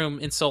the other room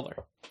in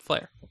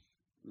Flare.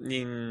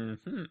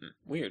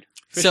 Weird.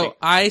 Fishy. So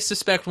I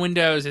suspect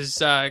Windows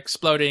is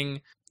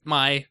exploding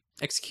my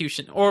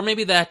execution, or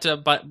maybe that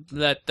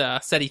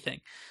SETI thing.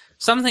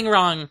 Something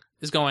wrong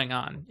is going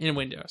on in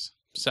Windows.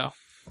 So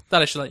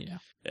thought I should let you know.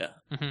 Yeah.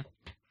 Mm-hmm.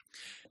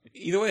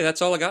 Either way,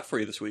 that's all I got for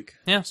you this week.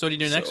 Yeah. So what are you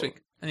doing next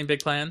week? Any big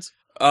plans?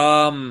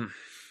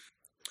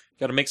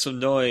 Got to make some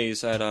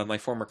noise at my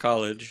former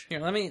college. Here,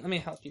 let me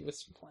help you with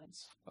some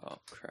plans. Oh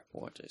crap!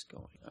 What is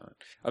going on?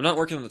 I'm not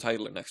working on the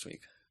titler next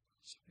week.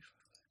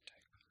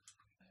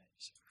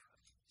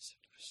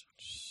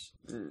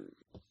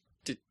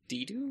 Did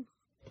do?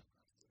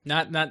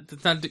 Not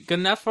good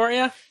enough for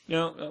you?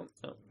 No.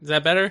 Is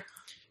that better?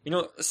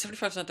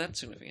 75's not that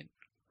significant.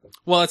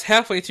 Well, it's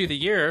halfway through the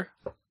year.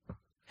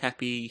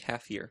 Happy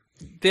half year.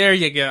 There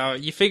you go.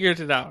 You figured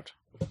it out.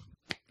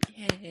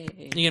 Yay!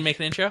 You gonna make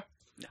an intro?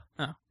 No.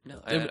 Oh.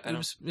 No, It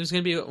was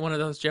gonna be one of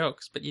those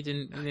jokes, but you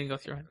didn't go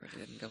through it. I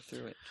didn't go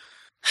through it.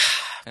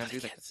 I don't do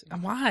that.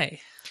 Why?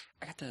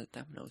 I got the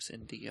Domino's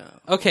in the.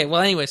 Okay.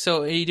 Well, anyway,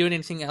 so are you doing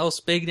anything else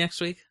big next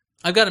week?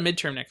 I've got a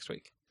midterm next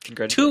week.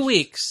 Congratulations. 2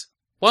 weeks.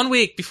 1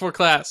 week before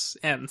class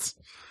ends.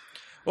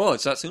 Well,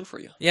 it's that soon for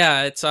you.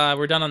 Yeah, it's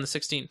we're done on the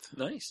 16th.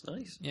 Nice.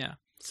 Yeah.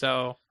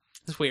 So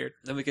it's weird.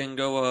 Then we can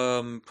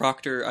go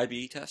proctor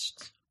IBE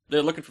tests.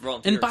 They're looking for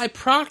volunteers. And by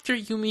proctor,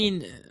 you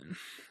mean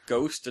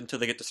ghost until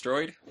they get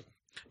destroyed?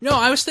 No,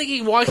 I was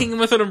thinking walking in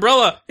with an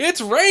umbrella. It's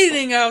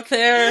raining out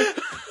there.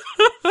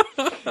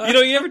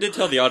 You never did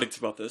tell the audience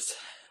about this.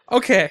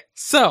 Okay,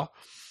 so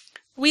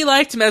we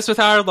like to mess with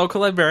our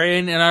local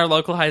librarian in our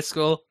local high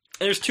school.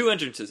 And there's 2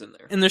 entrances in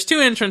there. And there's 2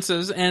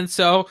 entrances, and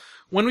so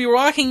when we were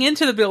walking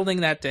into the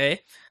building that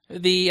day,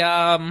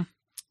 the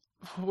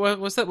what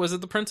was that? Was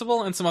it the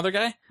principal and some other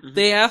guy? Mm-hmm.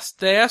 They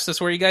asked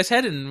us where you guys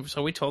headed, and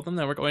so we told them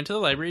that we're going to the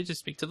library to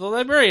speak to the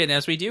librarian,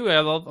 as we do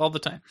all the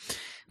time.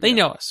 They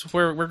know us.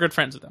 We're good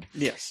friends with them.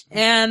 Yes.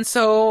 And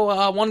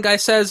so one guy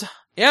says,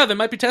 "Yeah, they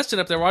might be testing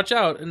up there. Watch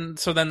out." And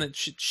so then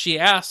she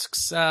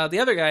asks the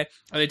other guy,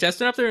 "Are they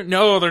testing up there?"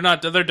 "No, they're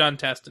not. They're done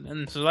testing."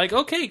 And so like,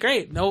 "Okay,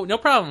 great. No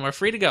problem. We're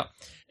free to go."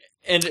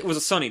 And it was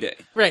a sunny day.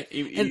 Right.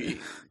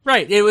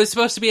 Right. It was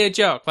supposed to be a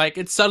joke. Like,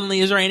 it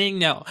suddenly is raining.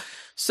 No.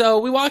 So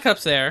we walk up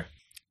there,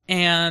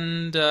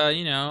 and,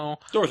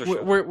 doors are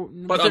shut.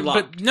 But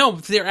unlocked. But no,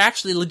 they're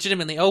actually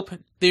legitimately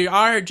open. They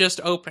are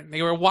just open.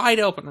 They were wide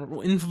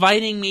open,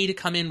 inviting me to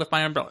come in with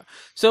my umbrella.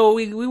 So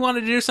we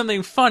wanted to do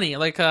something funny,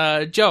 like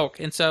a joke.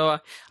 And so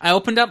I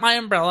opened up my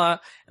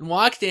umbrella and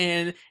walked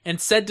in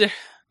and said to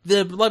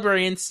the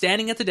librarian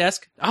standing at the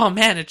desk, "Oh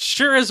man, it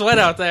sure is wet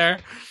out there."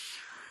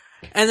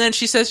 And then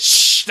she says,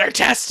 "Shh, they're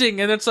testing."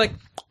 And it's like,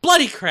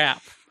 bloody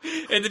crap.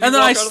 And then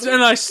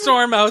I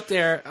storm out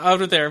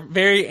of there,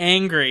 very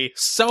angry,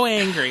 so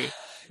angry.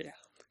 Yeah.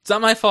 It's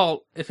not my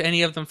fault if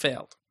any of them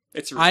failed.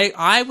 It's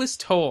I was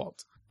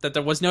told that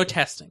there was no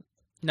testing,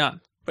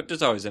 none. But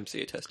there's always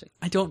MCA testing.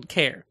 I don't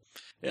care.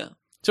 Yeah.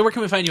 So where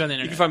can we find you on the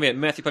internet? You can find me at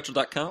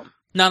MatthewPetchel.com.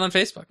 Not on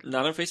Facebook.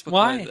 Not on Facebook.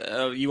 Why?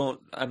 You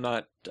won't. I'm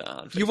not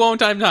on Facebook. You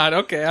won't. I'm not.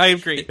 Okay, I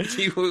agree.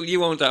 You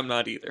won't. I'm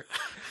not either.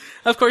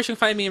 Of course, you can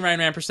find me, Ryan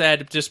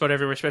Rampersad, just about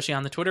everywhere, especially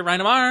on the Twitter,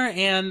 Ryan Amar,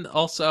 and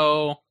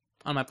also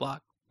on my blog,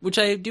 which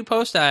I do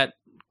post at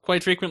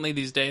quite frequently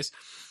these days.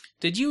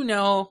 Did you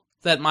know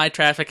that my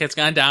traffic has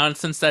gone down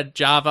since that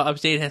Java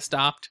update has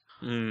stopped?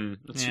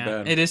 That's too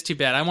bad. It is too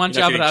bad. I want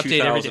Java to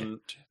update every day.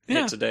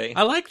 Hits a day.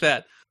 I like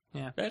that.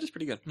 Yeah. That is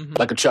pretty good. Mm-hmm.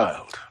 Like a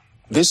child,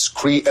 this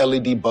Cree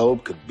LED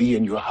bulb could be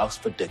in your house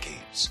for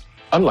decades.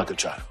 Unlike a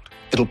child,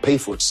 it'll pay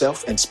for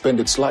itself and spend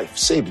its life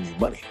saving you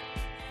money.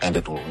 And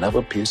it will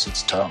never pierce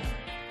its tongue.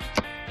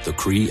 The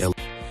Cree LED.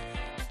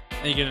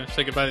 Are you going to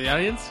say goodbye to the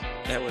audience?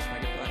 That was my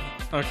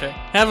goodbye. Okay.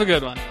 Have a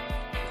good one.